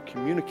 that our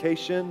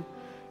communication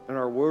and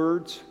our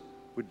words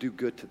would do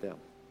good to them.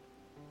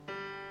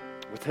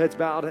 with heads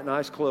bowed and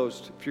eyes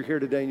closed, if you're here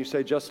today and you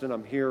say, Justin,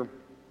 I'm here,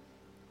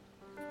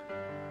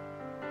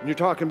 and you're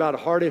talking about a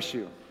heart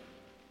issue.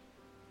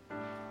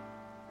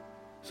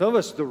 Some of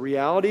us, the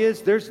reality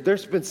is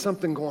there's been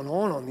something going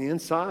on the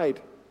inside.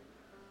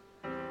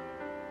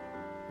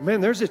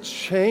 Man, there's a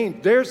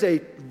change. There's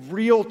a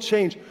real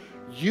change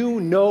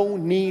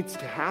needs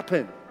to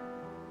happen.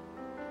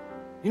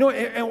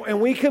 And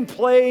we can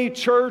play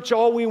church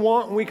all we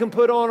want, and we can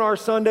put on our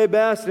Sunday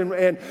best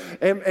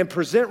and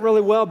present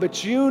really well, but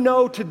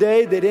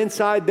today that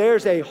inside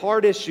there's a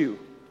heart issue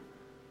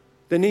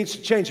that needs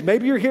to change.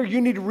 Maybe you're here,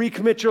 you need to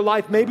recommit your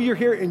life. Maybe you're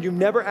here and you've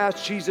never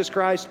asked Jesus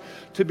Christ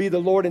to be the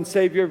Lord and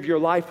Savior of your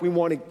life. We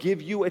want to give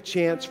you a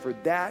chance for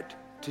that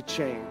to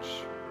change.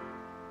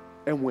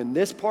 And when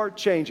this part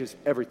changes,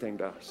 everything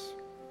does.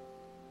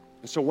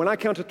 And so when I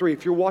count to 3,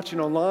 if you're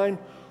watching online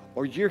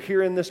or you're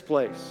here in this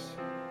place,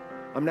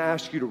 I'm going to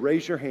ask you to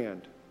raise your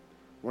hand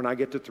when I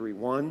get to 3.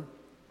 1,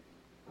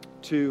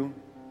 2,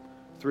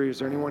 3. Is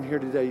there anyone here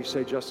today? You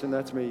say, Justin,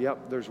 that's me.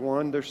 Yep, there's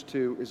 1, there's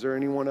 2. Is there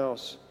anyone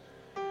else?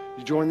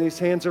 You join these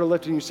hands that are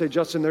lifted and you say,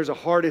 Justin, there's a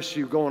heart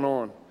issue going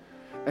on.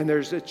 And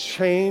there's a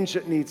change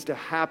that needs to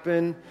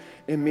happen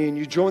in me. And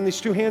you join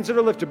these 2 hands that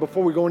are lifted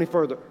before we go any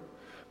further.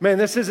 Man,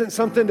 this isn't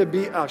something to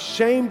be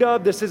ashamed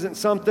of. This isn't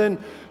something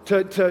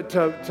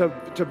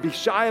to be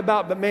shy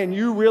about. But man,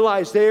 you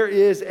realize there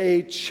is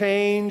a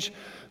change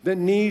that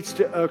needs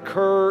to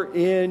occur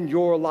in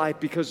your life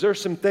because there's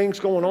some things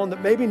going on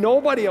that maybe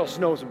nobody else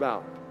knows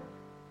about.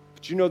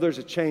 But there's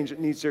a change that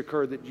needs to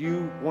occur that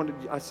you wanted.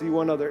 I see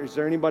one other. Is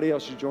there anybody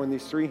else? You join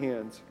these 3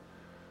 hands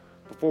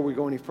before we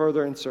go any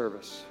further in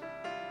service.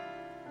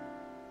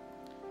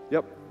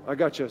 Yep, I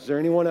got you. Is there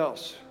anyone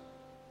else?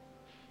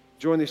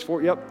 Join these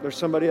 4. Yep, there's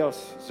somebody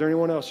else. Is there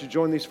anyone else? You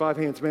join these 5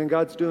 hands. Man,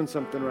 God's doing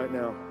something right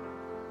now.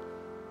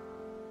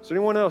 Is there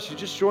anyone else? You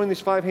just join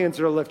these 5 hands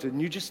that are lifted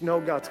and you just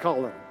know God's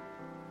calling.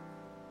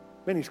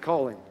 Man, He's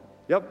calling.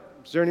 Yep.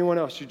 Is there anyone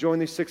else? You join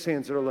these 6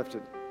 hands that are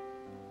lifted.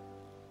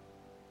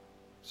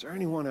 Is there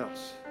anyone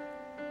else?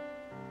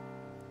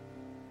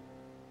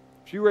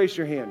 If you raise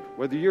your hand,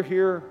 whether you're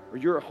here or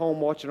you're at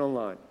home watching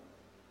online,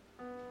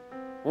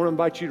 I want to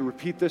invite you to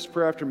repeat this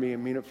prayer after me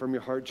and mean it from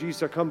your heart.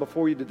 Jesus, I come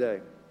before you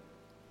today.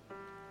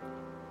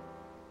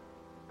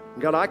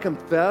 God, I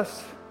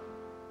confess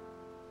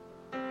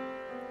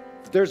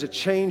that there's a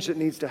change that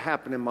needs to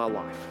happen in my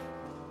life.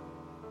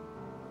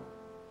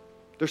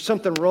 There's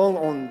something wrong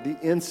on the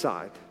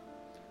inside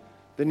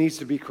that needs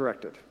to be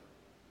corrected.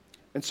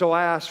 And so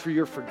I ask for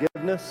your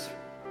forgiveness.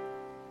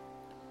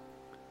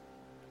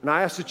 And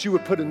I ask that you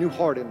would put a new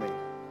heart in me.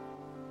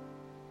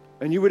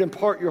 And you would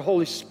impart your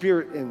Holy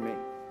Spirit in me.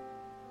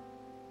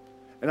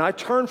 And I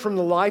turn from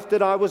the life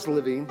that I was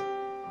living,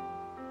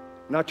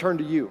 and I turn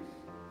to you.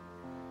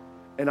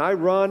 And I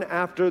run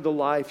after the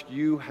life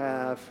you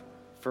have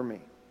for me.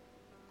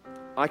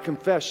 I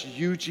confess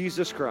you,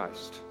 Jesus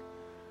Christ,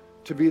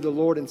 to be the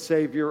Lord and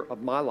Savior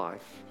of my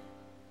life.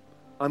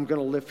 I'm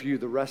going to live for you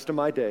the rest of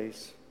my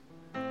days.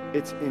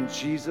 It's in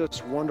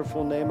Jesus'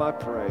 wonderful name I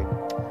pray.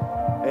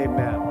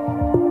 Amen.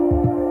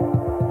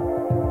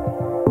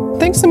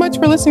 Thanks so much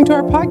for listening to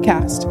our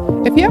podcast.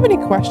 If you have any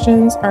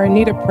questions, are in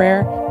need of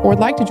prayer, or would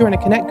like to join a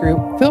Connect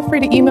group, feel free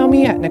to email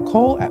me at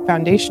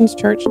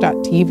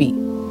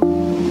nicole@foundationschurch.tv.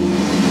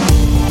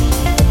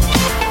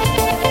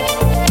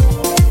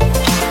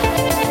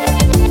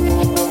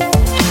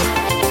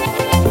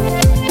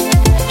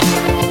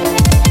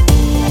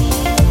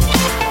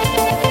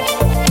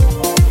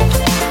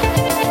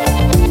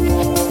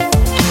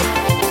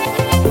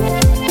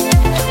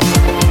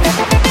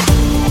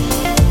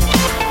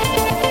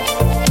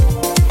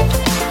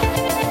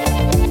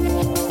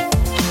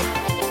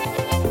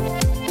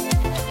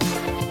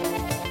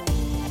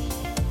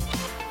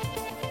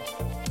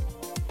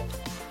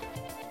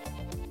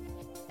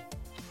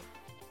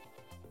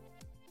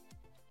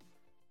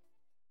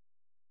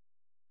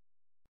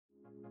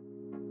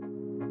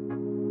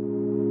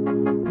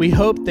 We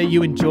hope that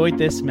you enjoyed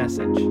this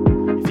message.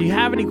 If you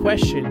have any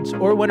questions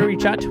or want to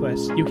reach out to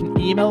us, you can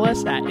email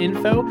us at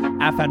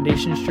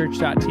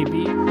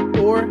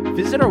info@foundationschurch.tv or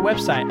visit our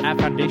website at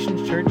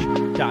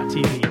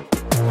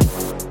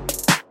foundationschurch.tv.